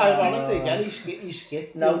ironically, again, he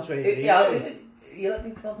skipped. No, you let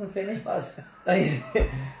me fucking finish, Baz.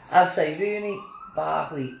 I'd say Rooney,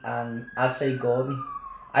 Barkley, and I'd say Gordon.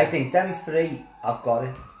 I think them 3 have got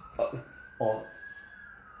it. Or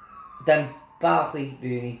them Barkley,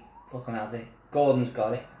 Rooney, fucking has it. Gordon's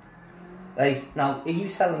got it. Right, now, are you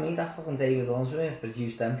telling me that fucking David Unsworth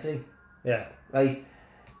produced them 3? Yeah. Right,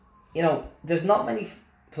 there's not many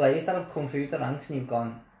players that have come through the ranks and you've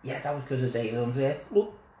gone, yeah, that was because of David Unsworth.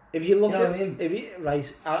 Well, if you look at... what I mean? Right,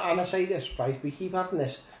 and I say this, right, we keep having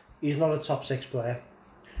this, he's not a top 6 player.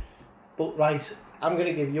 But, right, I'm going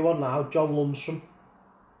to give you one now, John Lundstram.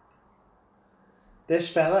 This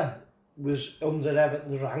fella was under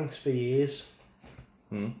Everton's ranks for years.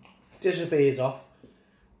 Disappeared off.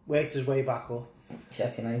 Worked his way back up.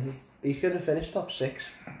 Sheffield United. He could have finished top 6.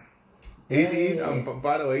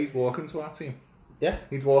 By the way, he's walking to our team. Yeah.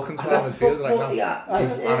 He's walking to our midfield right now. Yeah,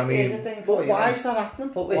 but why is that happening?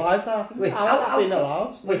 Why is that happening? How has that been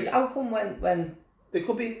allowed? How come when... There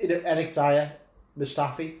could be Eric Dyer,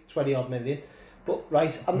 Mustafi, 20-odd million. But,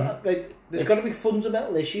 right, there's got to be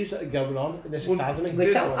fundamental issues that are going on in this academy.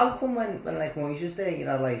 Which, how come when like Moyes was there, you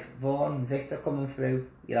had like Vaughan, Victor coming through,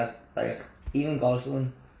 you had like even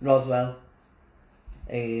Gosling, Rodwell.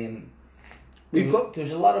 There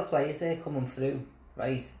was a lot of players there coming through,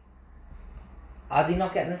 right? Are they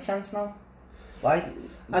not getting a chance now? Why?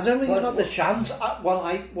 I don't think he's got the chance.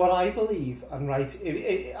 What I believe, and right,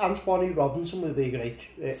 Antoine Robinson would be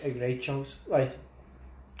a great chance, right?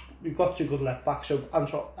 We've got 2 good left backs, so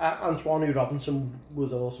Antoine Robinson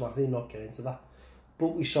would automatically not get into that. But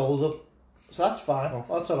we sold him, so that's fine.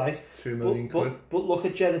 That's all right. £2 million quid. But look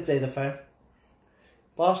at Gerard Deulofeu.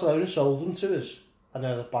 Barcelona sold him to us, and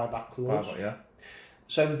then a buyback clause. Yeah.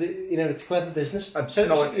 So it's clever business. It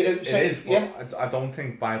is. But I don't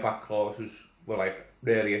think buyback clauses were like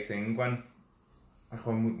really a thing when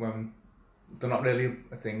they're not really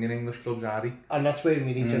a thing in English clubs, are they? And that's where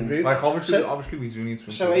we need to improve. Like obviously we do need to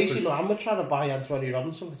improve. So AC Milan were trying to buy Antoine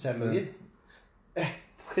Robinson for 10 million.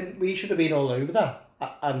 We should have been all over that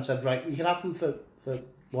and said, right, we can have him for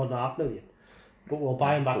 $1.5 million. but we'll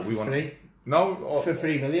buy him back for free. No, for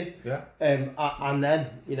 3 million. Yeah. And then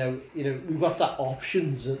we've got that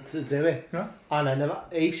option to do it. Yeah. And then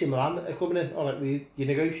AC Milan are coming in. All right, you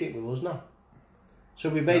negotiate with us now. So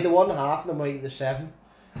we made the 1.5 and then we the 7.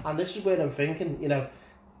 And this is where I'm thinking,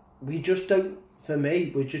 we just don't. For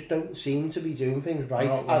me, we just don't seem to be doing things right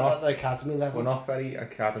at the academy level. We're not very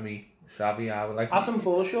academy savvy, are we? Like Adam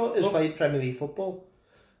Forshaw has played Premier League football.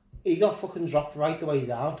 He got fucking dropped right the way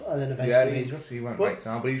down, and then eventually he went right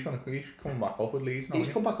down. But he's coming back up with Leeds now. He's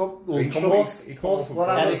come back up.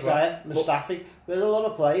 Eric Dyer, Mustafi. There's a lot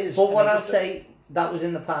of players. But what I'd say, that was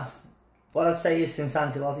in the past. What I'd say is since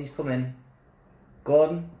Ancelotti's come in,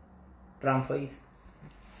 Gordon, Branthwaite,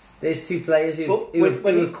 there's 2 players who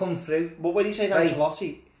have come through. But when you say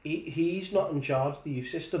Ancelotti, he's not in charge of the youth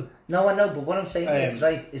system. No, I know, but what I'm saying is,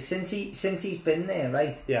 right, is since he's been there,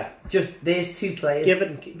 right? Yeah. Just there's 2 players.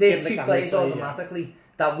 There's 2 players automatically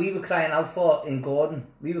that we were crying out for in Gordon.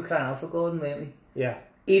 We were crying out for Gordon, weren't we? Yeah.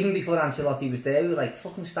 Even before Ancelotti was there, we were like,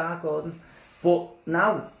 fucking start Gordon. But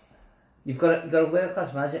now you've got a world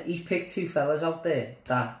class manager. He's picked 2 fellas out there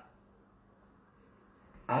that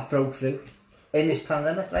have broke through in this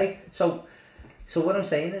pandemic, right? So what I'm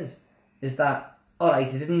saying is that,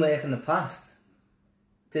 alright, it didn't work in the past,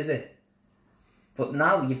 did it? But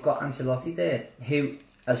now you've got Ancelotti there, who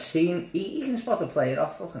has seen, he can spot a player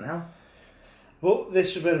off, fucking hell. But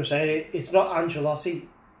this is what I'm saying, it's not Ancelotti.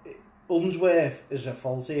 Unsworth is a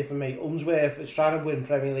fault here for me. Unsworth is trying to win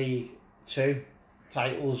Premier League 2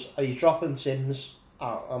 titles, and he's dropping Sims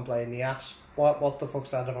out and playing the ass. What the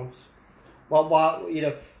fuck's that about?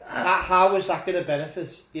 How is that going to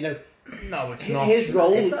benefit? No, it's not.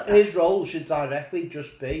 His role should directly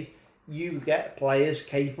just be you get players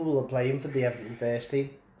capable of playing for the Everton first team.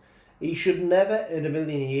 He should never in a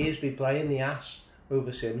million years be playing the ass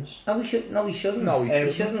over Sims. No, he shouldn't. He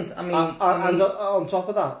shouldn't. I mean, and on top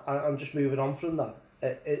of that, I'm just moving on from that.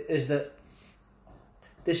 Is that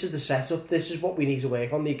this is the setup? This is what we need to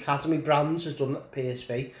work on. The academy brands has done that at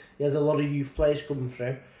PSV. He has a lot of youth players coming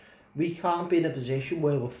through. We can't be in a position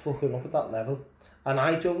where we're fucking up at that level. And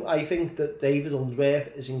I think that David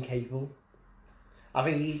Unsworth is incapable. I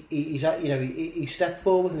think he stepped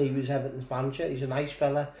forward and he was Everton's manager. He's a nice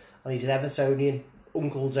fella and he's an Evertonian,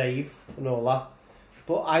 Uncle Dave and all that.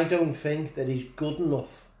 But I don't think that he's good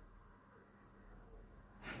enough.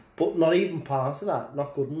 But not even part of that,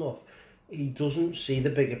 not good enough. He doesn't see the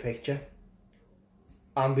bigger picture.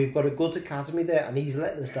 And we've got a good academy there and he's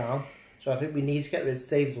letting us down. So I think we need to get rid of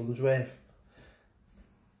David Unsworth.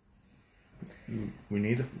 We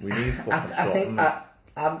need I think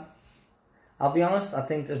I'll be honest, I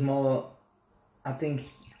think there's more. I don't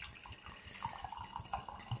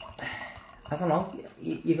know,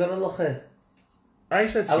 you got to look at. I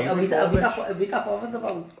said to you before, are we that bothered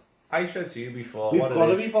about? I said to you before, we've got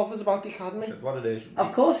to be bothered about the academy. What it is.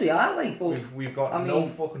 Of course we are, like, but we've got no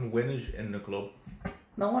fucking winners in the club.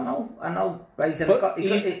 No, I know, right?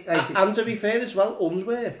 And to be fair as well,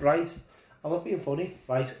 Unsworth, right? I'm not being funny,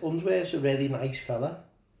 right? Unsworth's a really nice fella.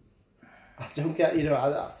 I don't get,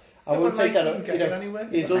 I won't take that.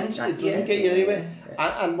 It doesn't get you anywhere.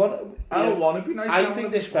 And what I don't want to be nice. I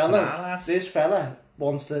think this fella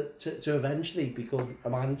wants to eventually become a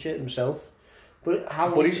manager himself. But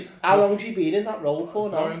how long's he been in that role for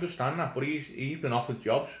now? I understand that, but he's been offered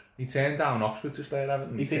jobs. He turned down Oxford to stay at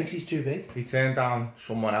Everton. He thinks he's too big. He turned down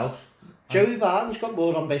someone else. Joey Barton's got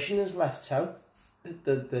more ambition in his left toe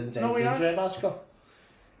than James Unsworth has got.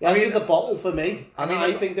 He has got the bottle for me, and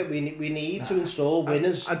I think that we need to install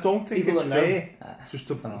winners. I don't think it's fair just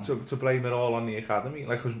to blame it all on the academy.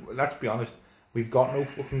 Like, 'cause let's be honest, we've got no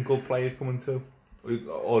fucking good players coming through,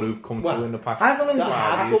 or who've come through in the past. I don't know.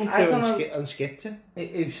 Have come through and skipped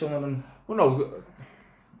it. Who's some of them? Well, no.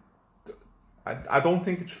 I don't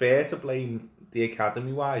think it's fair to blame the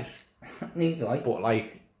academy wise. Neither do I. But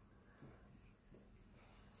like,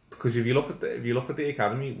 because if you look at the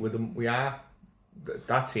academy, we are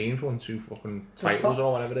that team's won 2 fucking titles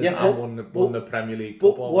or whatever it is, and won the Premier League.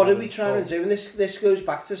 But what are we trying to do? And this goes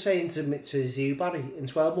back to saying to you, Barry, in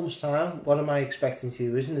 12 months' time, what am I expecting to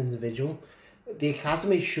do as an individual? The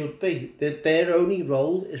academy should be their only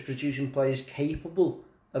role is producing players capable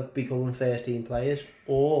of becoming first team players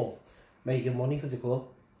or making money for the club.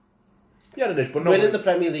 Yeah, it is. But winning the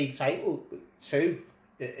Premier League title too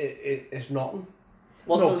is nothing.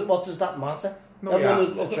 What does that matter?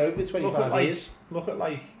 Everyone will trophy 25 years. Look at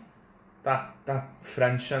like that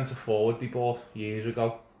French centre forward they bought years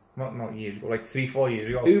ago. Not years ago, like 3-4 years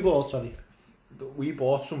ago. Who bought? Sorry. We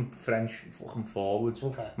bought some French fucking forwards.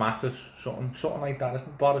 Okay. Mathis, something like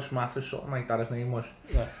that. Boris Mathis, something like that. His name was.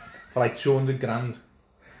 Yeah. For like 200 grand.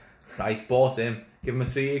 Right, bought him, give him a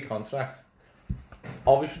 3-year contract.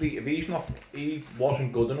 Obviously, if he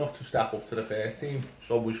wasn't good enough to step up to the first team,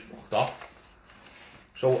 so he's fucked off.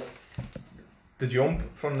 So the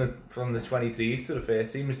jump from the 23s to the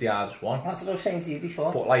first team is the hardest one. That's what I was saying to you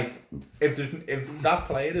before. But like, if that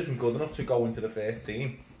player isn't good enough to go into the first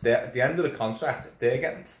team, at the end of the contract, they're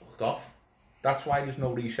getting fucked off. That's why there's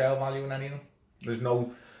no resale value in any of them. There's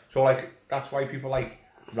no, so like, that's why people like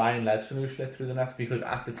Ryan Ledson who slid through the net, because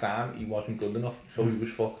at the time he wasn't good enough, so he was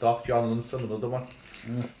fucked off. John Lunston, another one.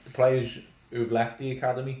 The players who've left the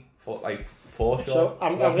academy for sure. So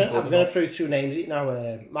I'm going to throw 2 names at you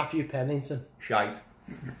now. Matthew Pennington. Shite.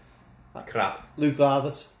 Crap. Luke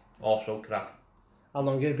Garbutt. Also crap. How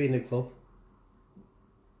long have you been in the club?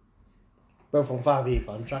 Both on 5-year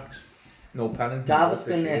contracts. No Pennington. Garbutt's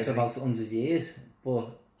been there for about 100 years, but...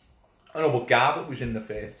 I know, but Garbutt was in the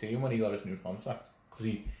first team when he got his new contract. Because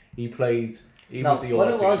he played... was the what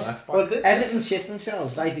it was, Everton shit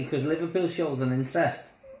themselves, right, because Liverpool showed an interest,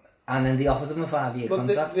 and then they offered him a 5-year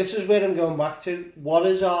contract. This is where I'm going back to. What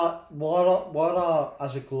are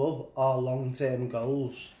as a club our long-term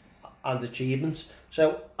goals and achievements?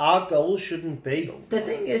 So our goals shouldn't be. The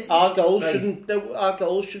thing is, our goals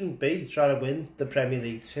shouldn't be trying to win the Premier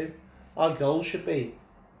League 2. Our goal should be,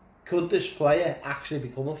 could this player actually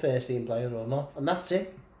become a first team player or not? And that's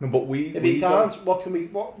it. No, but if he can't, what can we?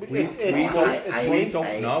 We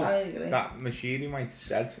don't know. That Mashiri might have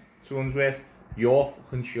said to Unsworth, your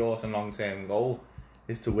fucking short and long term goal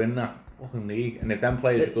is to win that fucking league, and if them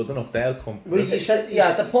players are good enough, they'll come. Well,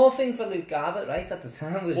 the poor thing for Luke Garbutt, right, at the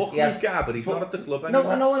time was. Luke Garbutt, he's not at the club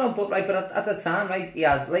anymore. No, I know, but at the time, right, he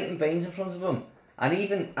has Leighton Baines in front of him, and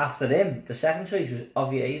even after him, the second choice was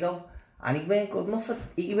Oviedo. And he weren't good enough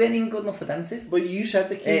he weren't even good enough for them to. But you said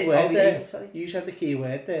the key word there. Sorry. You said the key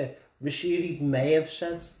word there. Rashidi may have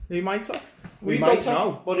said. He might have. We don't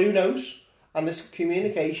know. But who knows? And this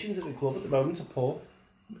communications at the club at the moment are poor.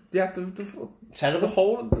 Yeah, terrible.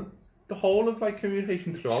 The whole of like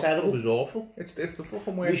communication throughout the club is awful. It's the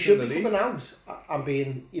fucking way. We should be coming out and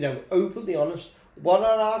being, openly honest. What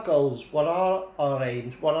are our goals? What are our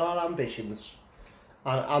aims? What are our ambitions?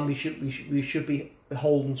 And we should be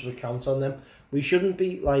beholden to account on them. We shouldn't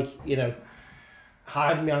be like,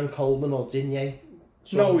 hiding behind Coleman or Digne.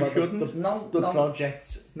 No, we shouldn't. The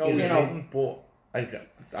project. No, we shouldn't. But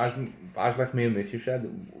as like me and Mitch said,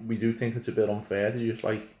 we do think it's a bit unfair to just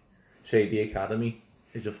like say the academy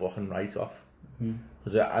is a fucking write-off.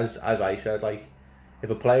 Because as I said, like, if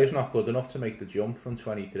a player's not good enough to make the jump from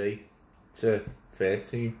 23 to first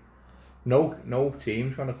team, no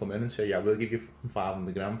team's going to come in and say, yeah, we'll give you fucking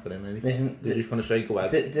 500 grand for him. They're just going to say, go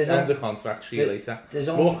ahead, end the contract, see you later.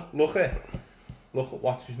 Look at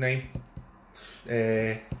what's his name?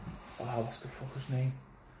 What's the fuck his name?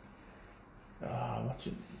 What's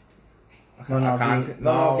it? I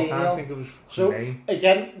can't think of his fucking name.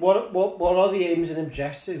 Again, what are the aims and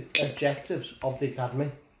objectives of the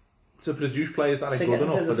academy? To produce players that are good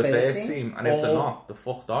enough for the first team, and if they're not, they're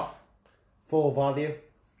fucked off. For value.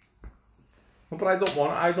 But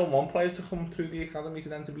I don't want players to come through the academy to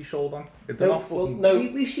then to be sold on. If they're not fucking...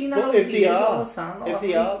 We've seen that over the years all the time. If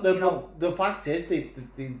they are, the fact is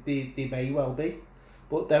they may well be,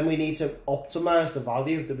 but then we need to optimise the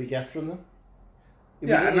value that we get from them.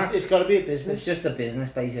 Yeah, it's got to be a business. It's just a business,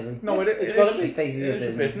 basically. No, it's got to be. It's basically a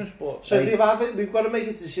business. But so we've got to make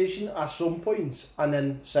a decision at some point, and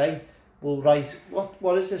then say, well, right,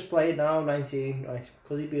 what is this player now? 19, right?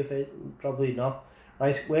 Could he be a fit? Probably not.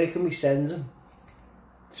 Right, where can we send him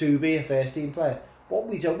to be a first team player? What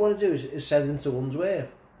we don't want to do is send him to Unsworth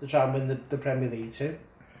to try and win the Premier League too.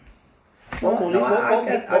 I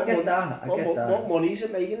get that. What money is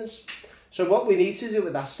it making us? So what we need to do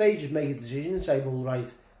at that stage is make a decision and say, well,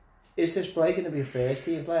 right, is this player going to be a first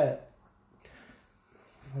team player?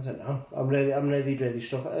 I don't know. I'm really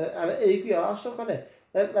stuck on it. And if you are stuck on it,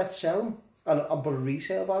 let's sell him and put a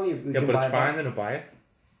resale value. But it's finding a buyer.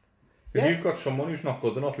 If you've got someone who's not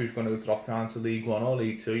good enough, who's going to drop down to League 1 or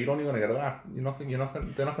League 2, you're only going to get that. They're not going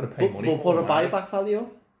to pay money for it. But put a buyback value.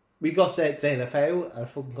 We got Deulofeu at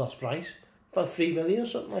fucking cost price. About 3 million or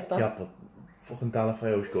something like that. Yeah, but fucking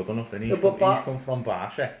Deulofeu's good enough, and he's come from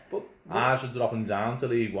Barca. Ours are dropping down to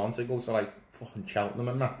League 1 to go to like fucking Cheltenham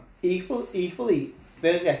and that. Equally,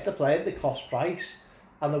 they'll get the player at the cost price,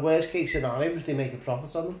 and the worst case scenario is they make a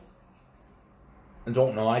profit on them. I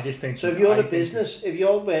don't know, I just think... So if you're a business, if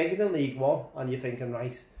you're working in League 1 and you're thinking,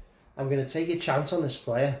 right, I'm going to take a chance on this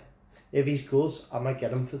player. If he's good, I might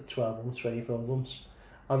get him for 12 months, 24 months.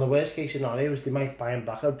 And the worst case scenario is they might buy him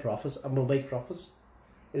back at profits and we'll make profits.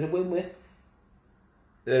 It's a win-win.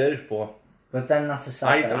 It is, but But then that's a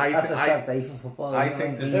sad day. That's a sad day for football. I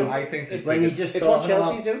think it's when you just it's what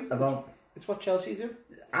Chelsea do. It's what Chelsea do.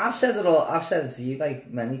 I've said it to you like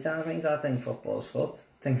many times, mate. I think football's fucked.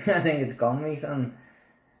 I think it's gone, mate. And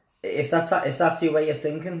if that's your way of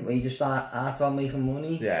thinking, where you just start asked about making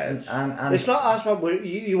money, and it's not asked about money.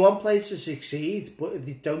 You want players to succeed, but if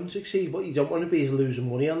they don't succeed, what you don't want to be is losing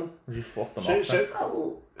money on them. You just fuck them off.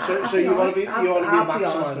 So you want to be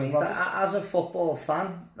maximising profits. As a football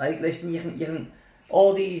fan, right? Listen, you can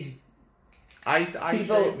all these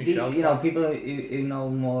people, people who know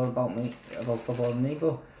more about football than me,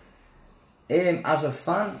 but as a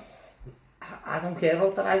fan, I don't care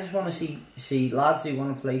about that. I just want to see lads who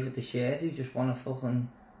want to play for the shirt, who just want to fucking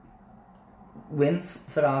win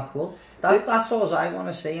for our club. That's all I want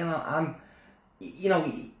to see. And I'm,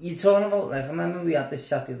 you're talking about, like, I remember we had this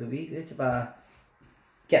chat the other week, it's about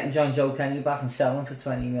getting John Joe Kenny back and selling for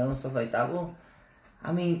 20 mil and stuff like that. Well,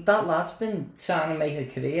 I mean, that lad's been trying to make a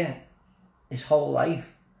career his whole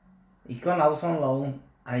life. He's gone out on loan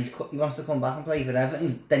and he wants to come back and play for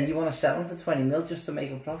Everton. Then you want to sell him for 20 mil just to make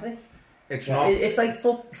a profit? It's not. It's like,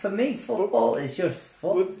 for me, football is just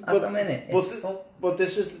fucked at the minute. It's fucked. But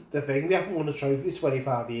this is the thing, we haven't won a trophy for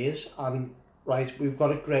 25 years, and right, we're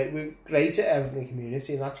great at Everton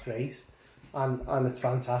community, and that's great, and it's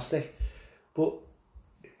fantastic. But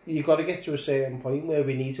you've got to get to a certain point where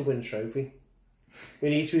we need to win a trophy. We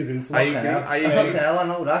need to be ruthless. I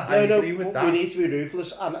know that. I agree with that. We need to be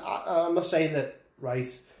ruthless, and I'm not saying that,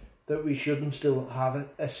 that we shouldn't still have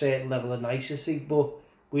a certain level of nicety, but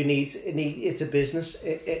it's a business.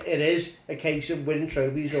 It is a case of winning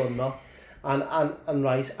trophies or not. And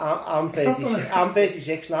right, I'm 36. I'm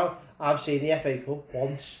 36 now. I've seen the FA Cup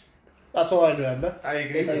once. That's all I remember. I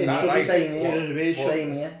agree with that.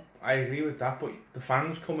 Same here. I agree with that, but the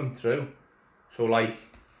fans coming through. So like,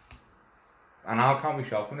 and I'll count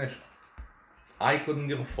myself in this. I couldn't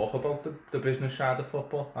give a fuck about the business side of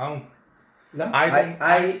football. No, I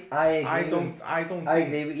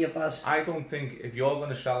agree with you, Baz. I don't think if you're going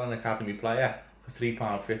to sell an academy player for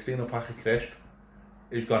 £3.50 and a pack of crisp,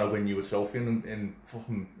 who's going to win you a trophy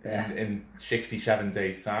in 67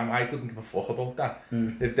 days time, I couldn't give a fuck about that.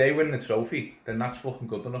 If they win the trophy, then that's fucking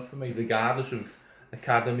good enough for me, regardless of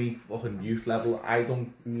academy, fucking youth level. I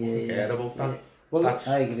don't care about that. Yeah. Well,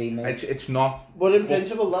 I agree, mate. It's not. But in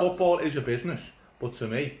principle, football is a business. But to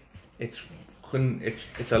me, it's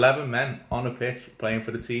 11 men on a pitch playing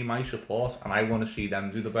for the team I support, and I want to see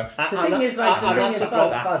them do the best. The thing is, right? Do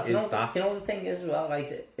you know the thing is as well,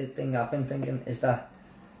 right? The thing I've been thinking is that,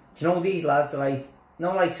 do you know these lads, right?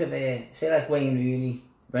 No likes of say like Wayne Rooney,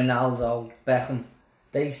 Ronaldo, Beckham.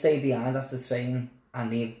 They stay behind after training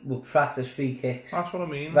and they will practice free kicks. That's what I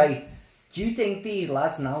mean. Right? Do you think these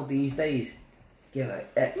lads now these days give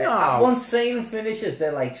once training finishes,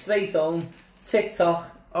 they're like straight home,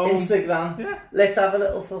 TikTok, Instagram, let's have a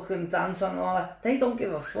little fucking dance on all that. They don't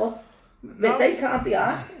give a fuck. No. They can't be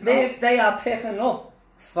asked. No. They are picking up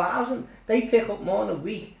 1,000. They pick up more in a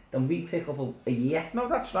week than we pick up a year. No,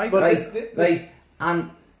 that's right. But right.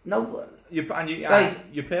 And no. Your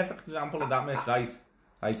perfect example of that, mate, right.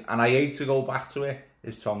 And I hate to go back to it.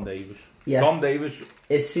 Is Tom Davis. Yeah. Tom Davis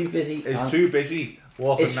is too busy.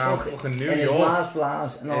 Walking down fucking New York. In his Mars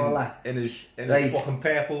blouse and all that. In his fucking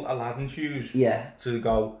purple Aladdin shoes. Yeah. To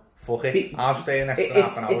go, fuck it, I'll stay an extra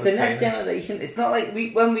half an hour. It's the next generation. It's not like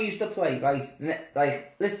when we used to play, right?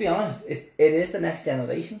 Like, let's be honest, it is the next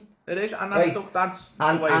generation. It is, and that's the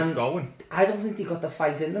way it's going. I don't think they got the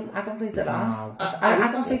fight in them. I don't think they're asked. I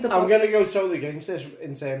don't think I'm going to go totally against this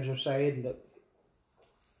in terms of saying that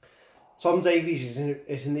Tom Davies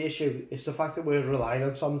isn't the issue. It's the fact that we're relying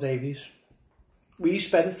on Tom Davies. We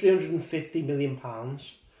spent £350 million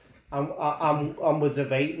and we're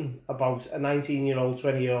debating about a 19-year-old,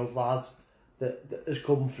 20-year-old lad that has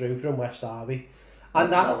come through from West Derby.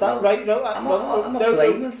 And I'm not blaming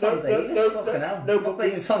Tom Davies, fucking hell. I'm not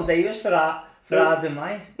blaming Tom Davies for our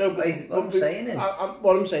demise. What I'm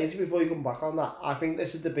saying is, before you come back on that, I think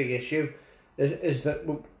this is the big issue, is that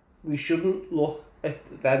we shouldn't look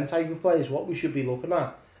at them type of players. What we should be looking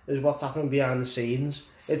at is what's happening behind the scenes.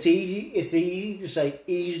 It's easy to say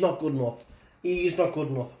he's not good enough.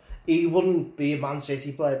 He wouldn't be a Man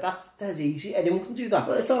City player. That's easy. Anyone can do that.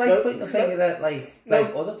 But it's alright pointing the finger at like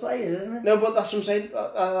other players, isn't it? No, but that's what I'm saying.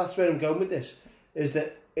 That's where I'm going with this. Is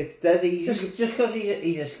that it's dead easy. Just because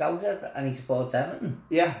he's a scouser and he supports Everton.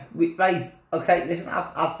 Yeah. Okay. Listen,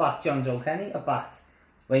 I've backed John Joe Kenny. I've backed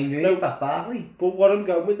Wayne Rooney. I've backed Barkley. But what I'm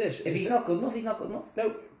going with this, if he's not good enough, he's not good enough.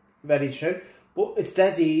 No, very true. But it's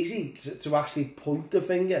dead easy to actually point the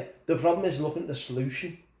finger. The problem is looking at the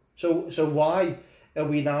solution. So why are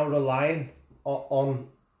we now relying on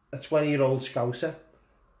a 20-year-old Scouser.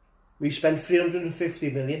 We spent 350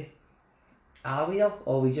 million. Are we though?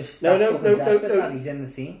 Or we just No, desperate that he's in the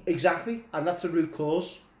team? Exactly, and that's the root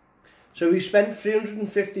cause. So we spent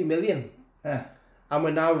 350 million, and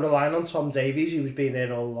we're now relying on Tom Davies, who's been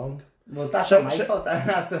there all along. Well, that's not my fault.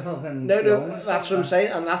 That's the fucking... No, that's what I'm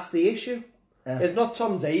saying, and that's the issue. It's not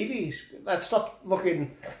Tom Davies. Let's stop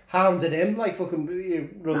fucking hounding him like fucking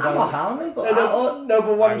run down. I'm not hounding, but...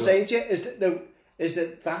 But what I'm saying to you is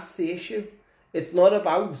that that's the issue. It's not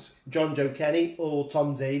about John Joe Kenny or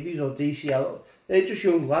Tom Davies or DCL. They're just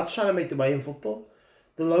young lads trying to make the way in football.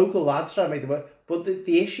 The local lads trying to make the way. But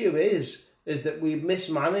the issue is that we've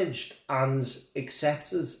mismanaged and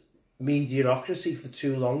accepted mediocrity for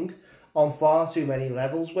too long on far too many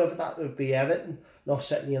levels, whether that would be Everton not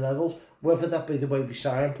setting new levels, whether that be the way we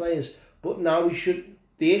sign players. But now we should...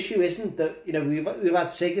 The issue isn't that, we've had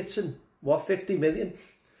Sigurdsson, 50 million?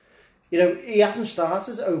 He hasn't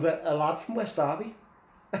started over a lad from West Derby.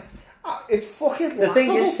 It's fucking laughable. The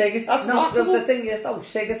thing is,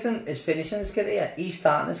 Sigurdsson is finishing his career. He's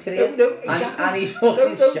starting his career. No, exactly. And he's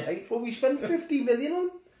fucking shite. But we spent 50 million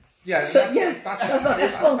on. Yeah, that's not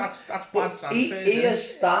his fault. That's bad sanity. He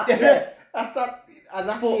has started. And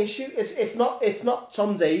that's the issue. It's not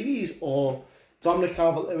Tom Davies or Dominic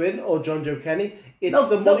Calvert-Lewin or John Joe Kenny. It's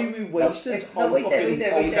the money we wasted on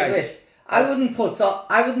fucking... I wouldn't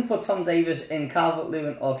put Tom Davies in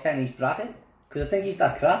Calvert-Lewin or Kenny's bracket because I think he's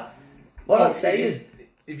that crap. What I'd say is,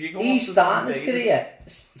 he's starting his career,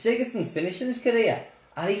 Sigurdsson's finishing his career,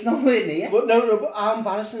 and he's nowhere near. But but how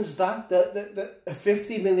embarrassing is that? A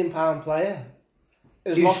 £50 million player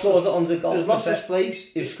who scores 100 goals. Has lost his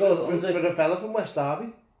place for a fella from West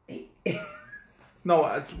Derby. No,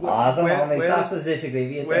 I don't know, mate. That's the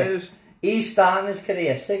disagree with you. He's starting his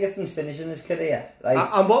career. Sigurdsson's finishing his career, right?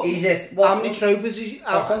 And what? He's it. How many trophies is he?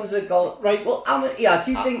 100 goals, right? Well,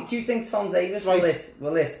 do you think Tom Davies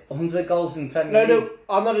will hit 100 goals in Premier League? No,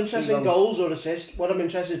 I'm not interested in goals or assists. What I'm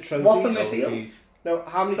interested in trophies. What from midfield? No,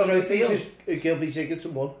 how many trophies has Gylfi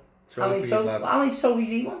Sigurdsson won? How many trophies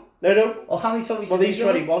he won? No. Or how many trophies? Well, he's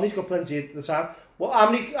 21. He's got plenty at the time. Well,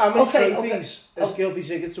 how many trophies has Gylfi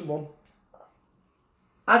Sigurdsson won?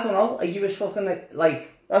 I don't know. Are you as fucking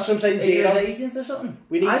like? That's what I'm saying. Zero agent or something.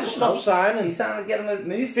 We need to stop signing. He's trying to get him a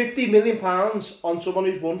move. £50 million on someone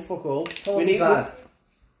who's won fuck all. 45.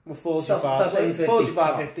 We're 45.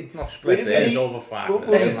 45, 50. Not split it over 5.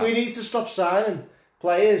 We need to stop signing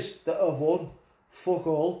players that have won fuck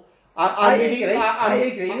all. I agree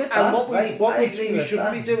with that. And what we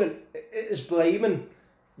shouldn't be doing is blaming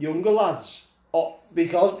younger lads.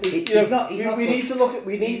 Because we need to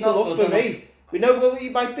look for me. We know where he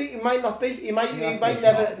might be, he might not be, he might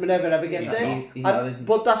never ever get there.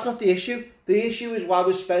 But that's not the issue. The issue is why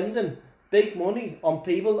we're spending big money on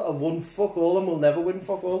people that have won fuck all and will never win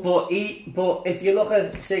fuck all. But if you look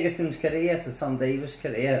at Sigurdsson's career to Tom Davies'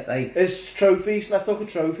 career, right? It's trophies. Let's look at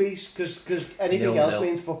trophies because anything else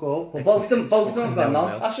means fuck all. Well, both of them have got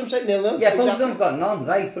none. That's what I'm saying, nil. Yeah, both of them have got none,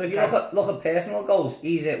 right? But if you look at personal goals,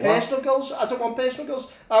 he's at one. Personal goals? I don't want personal goals.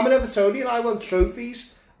 I'm an Evertonian. I want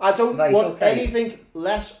trophies. I don't want anything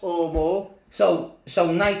less or more. So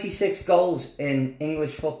 96 goals in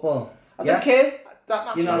English football. I don't care. That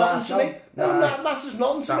matters nothing to me. No, that matters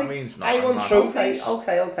nothing to me. That means nothing. I want trophies.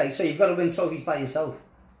 Okay. So you've got to win trophies by yourself.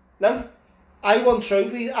 No. I want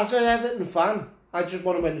trophies. As an Everton fan, I just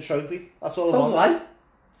want to win a trophy. That's all I want.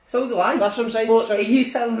 So do I. That's what I'm saying. But are you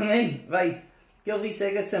telling me, right, Gylfi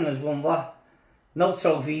Sigurdsson has won what? No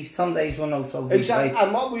trophies. Tom Davies won no trophies. Exactly. Right?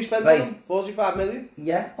 And what we spent on him? 45 million.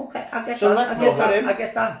 Yeah, okay. I get that. I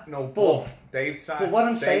get that. No, but but what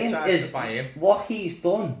I'm saying is what he's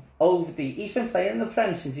done over he's been playing in the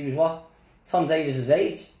Prem since he was what? Tom Davies'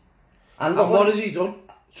 age. And what has he done?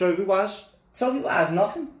 Trophy-wise? Trophy-wise,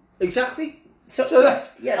 nothing. Exactly. So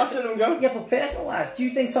that's what I'm going. Yeah, but personal-wise, do you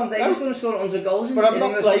think Tom Davies is going to score 100 goals in But I'm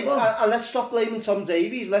not blaming, and let's stop blaming Tom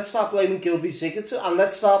Davies, let's start blaming Gylfi Sigurdsson, and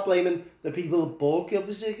let's start blaming the people that bought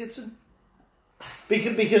Gylfi Sigurdsson.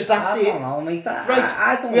 Because that's I don't know, mate.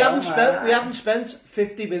 We haven't spent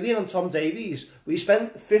 50 million on Tom Davies. We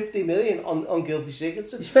spent 50 million on Gylfi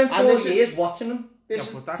Sigurdsson. You spent 4 years watching him,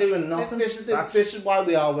 doing nothing. This is why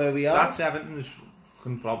we are where we are. That's Everton's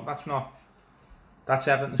problem. That's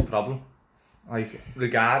Everton's problem. Like,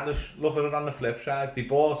 regardless, look at it on the flip side. They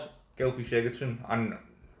bought Gylfi Sigurdsson and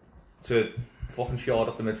to fucking shore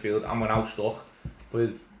up the midfield, and we're now stuck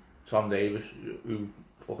with Tom Davies, who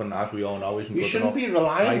fucking, as we all know, isn't good enough. You shouldn't be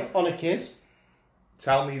relying on a kid.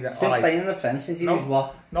 Tell me that. He's been playing in the Prem since he was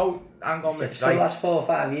what? No, hang on, Mitch. The last 4 or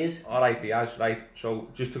 5 years. Alright, he has, right. So,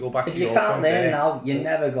 just to go back to your point. If you can't learn now, you're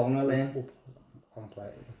never going to learn. Do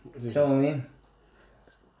you know what I mean?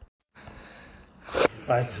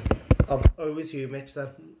 Right. Over to you, Mitch, then.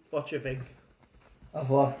 What do you think? Of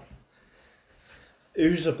what?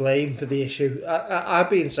 Who's to blame for the issue? I've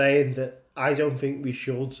been saying that I don't think we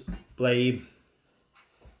should blame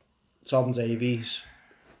Tom Davies.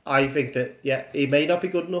 I think that, yeah, he may not be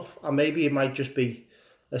good enough, and maybe he might just be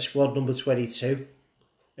a squad number 22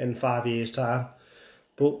 in 5 years' time.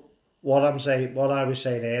 But what I was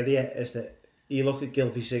saying earlier is that you look at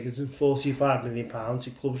Gylfi Sigurdsson, £45 million,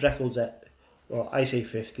 the club's records at, well, I say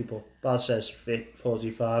 50, but that says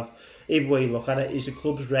 45. Either way you look at it, he's the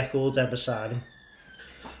club's records ever signing.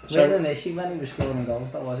 We had an issue when he was scoring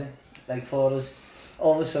goals, that was it. Like for us,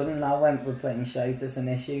 all of a sudden now when we're playing shite, it's an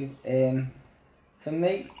issue. For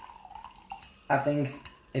me, I think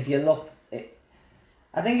if you look,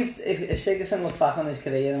 I think if Sigurdsson looks back on his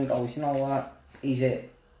career and goes, you know what, he's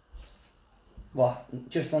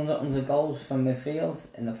just under goals from midfield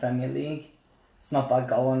in the Premier League. It's not bad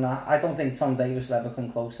going that. I don't think Tom Davies will ever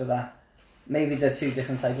come close to that. Maybe they're two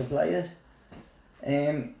different type of players.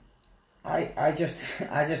 I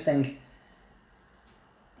just think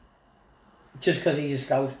just because he's a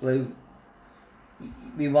Scouse Blue,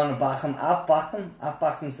 we want to back him. I've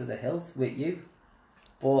backed him to the hilt with you,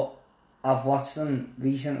 but I've watched him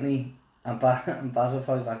recently, and Basil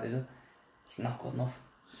probably backed this up. He's not good enough.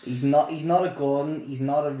 He's not a Gordon, he's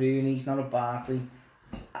not a Rooney, he's not a Barkley.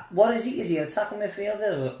 What is he? Is he an attacking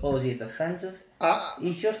midfielder or is he a defensive?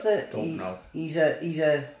 He's just he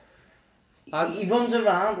runs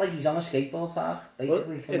around like he's on a skateboard park,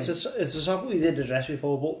 basically. Well, it's a topic we did address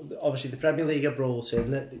before, but obviously the Premier League have brought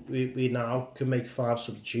in that we now can make 5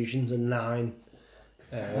 substitutions and 9.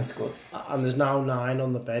 That's good. And there's now 9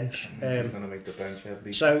 on the bench. He's going to make the bench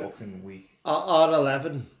every fucking week. Our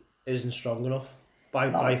 11 isn't strong enough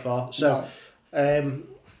by far. So,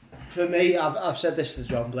 for me, I've said this to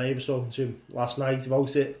John Blaine, I was talking to him last night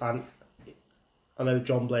about it, and I know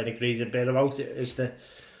John Blaine agrees a bit about it, is that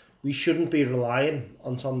we shouldn't be relying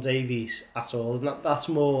on Tom Davies at all, and that's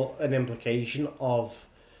more an implication of...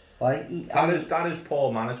 Why? That is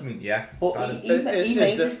poor management, yeah. But he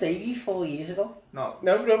made his debut 4 years ago. No,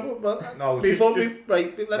 before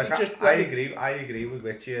I agree with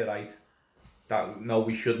Richie, right? That no,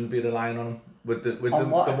 we shouldn't be relying on him. With the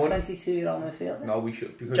 22-year-old midfielder? No, we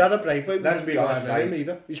should. Because Jared Braithwaite wouldn't be relying on him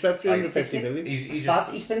either. He spent 350 million.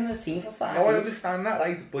 He's been in the team for 5 years. No, I understand that,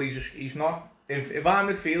 right? But he's not. If our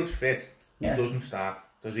midfield's fit, he doesn't start,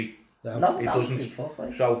 does he? No, he doesn't.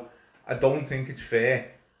 So I don't think it's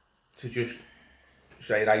fair to just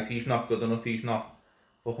say, right, he's not good enough, he's not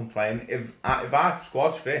fucking playing. If our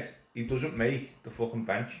squad's fit, he doesn't make the fucking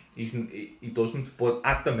bench. He doesn't. But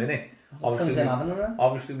at the minute,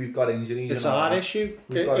 obviously we've got injuries. It's our issue.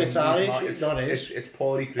 It's our issue, not his. It's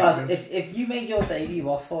poor recruitment. If you made your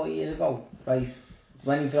debut 4 years ago, right,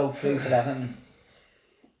 when he broke through for Everton,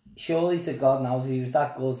 surely to God now, if he was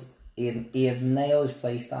that good, he'd nail his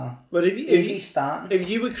place down. But if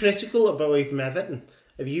you were critical about away from Everton,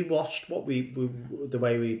 if you watched what the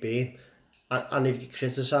way we've been, and if you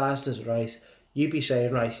criticised us, right, you'd be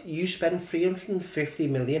saying, right, you spend 350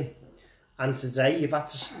 million, and today you've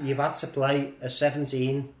had to play a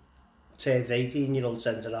 17 turned 18-year-old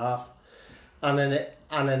centre half, and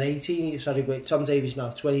an 18. Tom Davies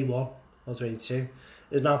now 21 or 22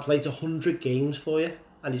 has now played 100 games for you,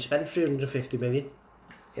 and he spent 350 million.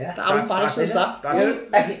 Yeah, how embarrassing is that?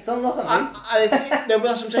 Don't look at me. No, but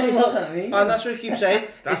that's what I'm saying. Don't look at me. And that's what I keep saying.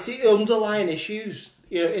 It's the underlying issues.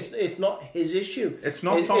 You know, it's not his issue. It's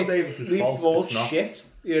not Tom Davies' fault. We bought shit.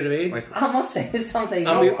 You know what I mean? I'm not saying it's Tom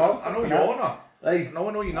Davies' fault. I know you're not. Right. No,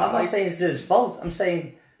 I know you're not. I'm not saying it's his fault. I'm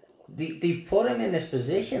saying they've put him in this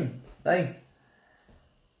position. Right.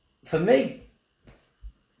 For me,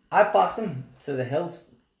 I backed him to the hilt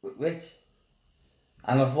with Rich.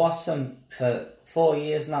 And I've watched him for 4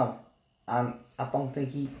 years now, and I don't think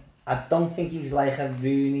he's like a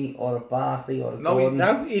Rooney or a Barkley or a Gordon.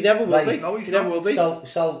 No, he never will be. No, he never will be. So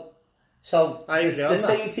the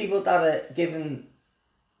same people that are giving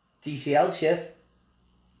DCL shit,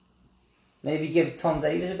 maybe give Tom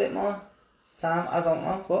Davies a bit more time. I don't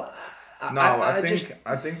know. Well, I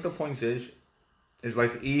think the point is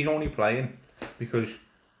like he's only playing because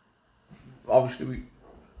obviously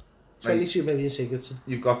 22 million Sigurdsson.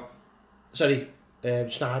 You've got...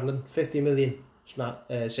 Schneiderlin, 50 million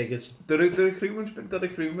Sigurdsson. The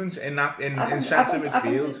recruitment in centre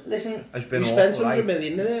midfield has been awful. We spent 100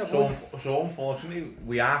 million in there. So unfortunately,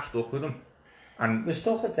 we are stuck with him. And we're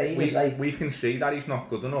stuck with Davies. We can see that he's not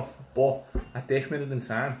good enough. But at this minute in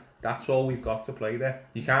time, that's all we've got to play there.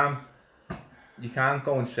 You can't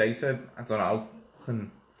go and say to, I don't know,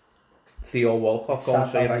 Theo Walcott, go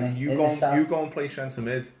and say, right, you go and play centre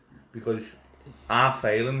mid, because our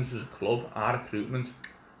failings as a club, our recruitment,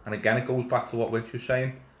 and again it goes back to what Rich was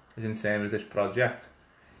saying, is in terms of this project.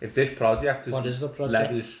 If this project has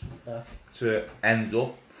led us to end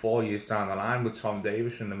up 4 years down the line with Tom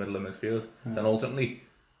Davies in the middle of midfield, then ultimately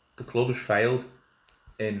the club has failed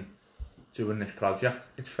in doing this project.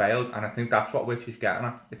 It's failed, and I think that's what Rich is getting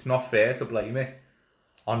at. It's not fair to blame it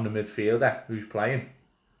on the midfielder who's playing.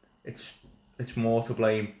 It's more to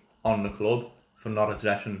blame on the club for not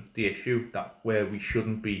addressing the issue that where we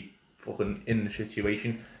shouldn't be fucking in the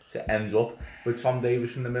situation to end up with Tom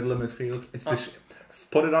Davies in the middle of midfield. It's just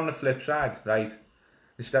put it on the flip side, right?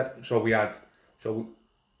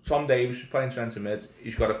 Tom Davies is playing centre mid.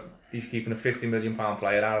 He's keeping a £50 million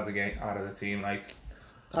player out of the team, right?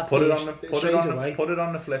 Put it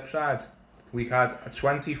on the flip side. We had a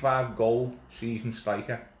 25 goal season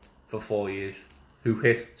striker for 4 years who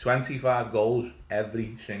hit 25 goals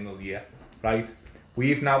every single year, right?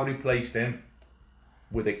 We've now replaced him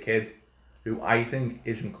with a kid who I think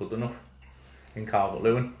isn't good enough in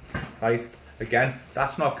Calvert-Lewin, right? Again,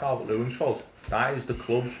 that's not Calvert-Lewin's fault. That is the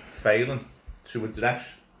club's failing to address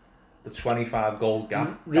the 25 goal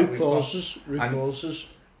gap. Root causes.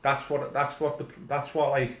 That's what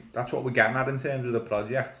we're getting at in terms of the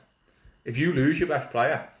project. If you lose your best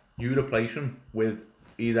player, you replace him with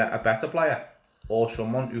either a better player or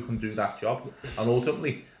someone who can do that job. And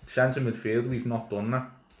ultimately, centre midfield, we've not done that.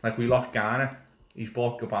 Like, we lost Garner, he's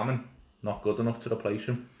bought Gbamin, not good enough to replace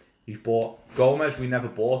him. He's bought Gomez, we never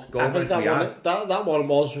bought. Gomez, that one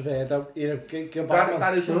was fair, though. Gbamin.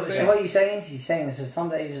 That is unfair. So what you're saying? He's saying so Tom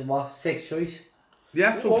Davies is what, 6th choice?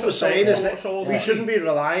 Yeah, what we're saying is that we shouldn't be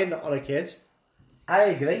relying on a kid. I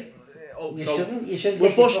agree. You shouldn't.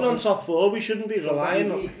 We're pushing on top 4. We shouldn't be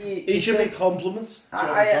relying on. He should be compliments.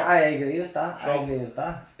 I agree with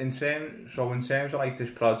that. In terms of like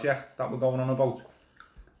this project that we're going on about,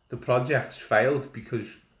 the project's failed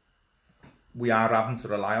because we are having to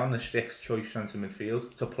rely on the 6th choice centre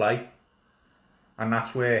midfield to play, and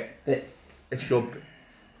that's where it should be.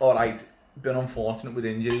 All right, been unfortunate with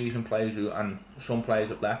injuries and some players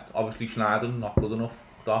have left. Obviously Schneider not good enough.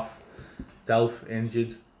 Off. Delph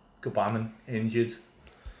injured. Gbamin injured.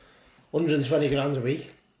 120 grand a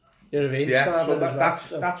week. You know what I mean? Yeah,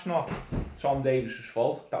 so that's not Tom Davies'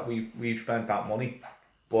 fault that we've spent that money,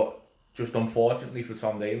 but just unfortunately for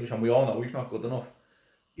Tom Davies, and we all know he's not good enough.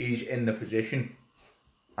 He's in the position,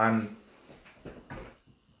 and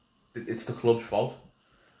it's the club's fault.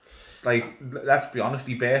 Like, let's be honest,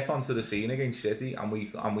 he burst onto the scene against City, and we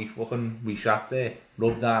sat there,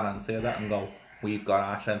 rubbed our hands together and go, we've got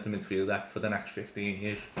our centre midfielder for the next 15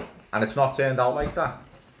 years. And it's not turned out like that.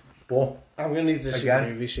 But I'm going to need to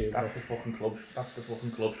again, that's the fucking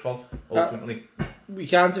club's fault, ultimately. We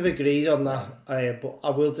can't have agreed on that, but I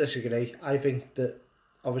will disagree. I think that,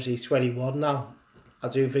 obviously he's 21 now. I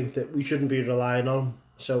do think that we shouldn't be relying on him.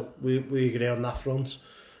 So we agree on that front.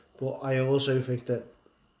 But I also think that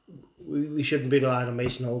we shouldn't be relying on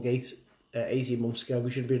Mason Holgate 18 months ago. We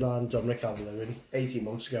shouldn't be relying on Dominic Calvert-Lewin 18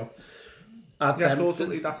 months ago.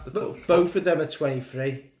 Ultimately that's the club's fault. Both of them at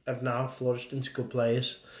 23 have now flourished into good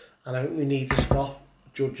players. And I think we need to stop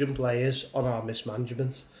judging players on our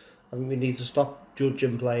mismanagement. I think we need to stop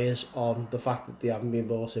judging players on the fact that they haven't been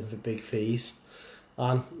brought in for big fees.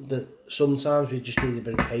 And that sometimes we just need a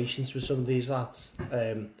bit of patience with some of these lads.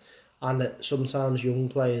 And that sometimes young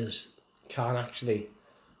players can actually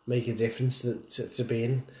make a difference to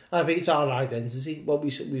being. And I think it's our identity. What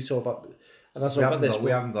we talk about. And that's about this.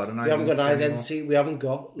 We haven't got an identity. Anymore. We haven't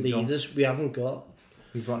got leaders.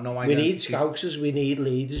 We've got no identity. We need scousers. We need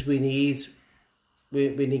leaders. We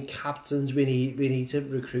need captains. We need to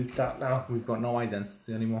recruit that now. We've got no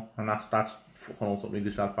identity anymore, and that's fucking ultimately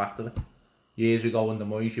the sad fact of it. Years ago, in the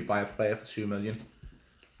Moyes, you buy a player for $2 million,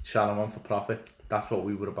 sell him on for profit. That's what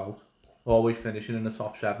we were about. Always finishing in the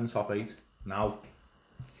top 7, top 8. Now,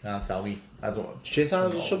 you can't tell me. Shit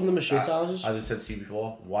houses. Some of them are shit houses. As I said to you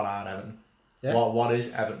before, what are Everton? Yeah. What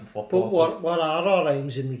is Everton football? But what are our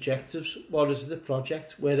aims and objectives? What is the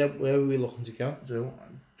project? Where are we looking to go?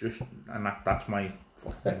 That's my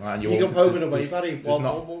fucking. You got hoping away, Barry.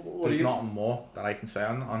 There's nothing more that I can say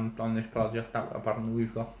on this project that apparently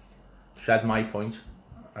we've got. Said my point,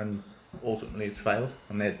 and ultimately it's failed,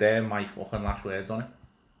 and they're my fucking last words on it.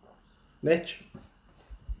 Mitch?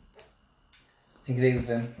 Agree with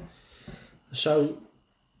him. So,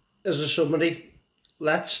 as a summary,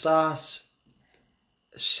 let's start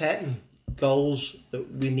setting goals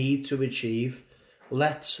that we need to achieve.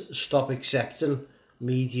 Let's stop accepting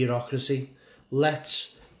mediocrity.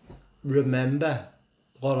 Let's remember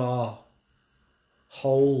what our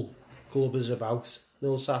whole club is about.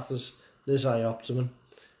 Nil Satters, Nizai Optimum.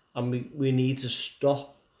 and we need to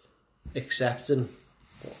stop accepting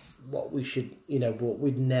what we should, what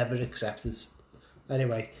we'd never accepted.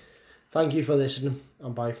 Anyway, thank you for listening,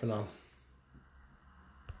 and bye for now.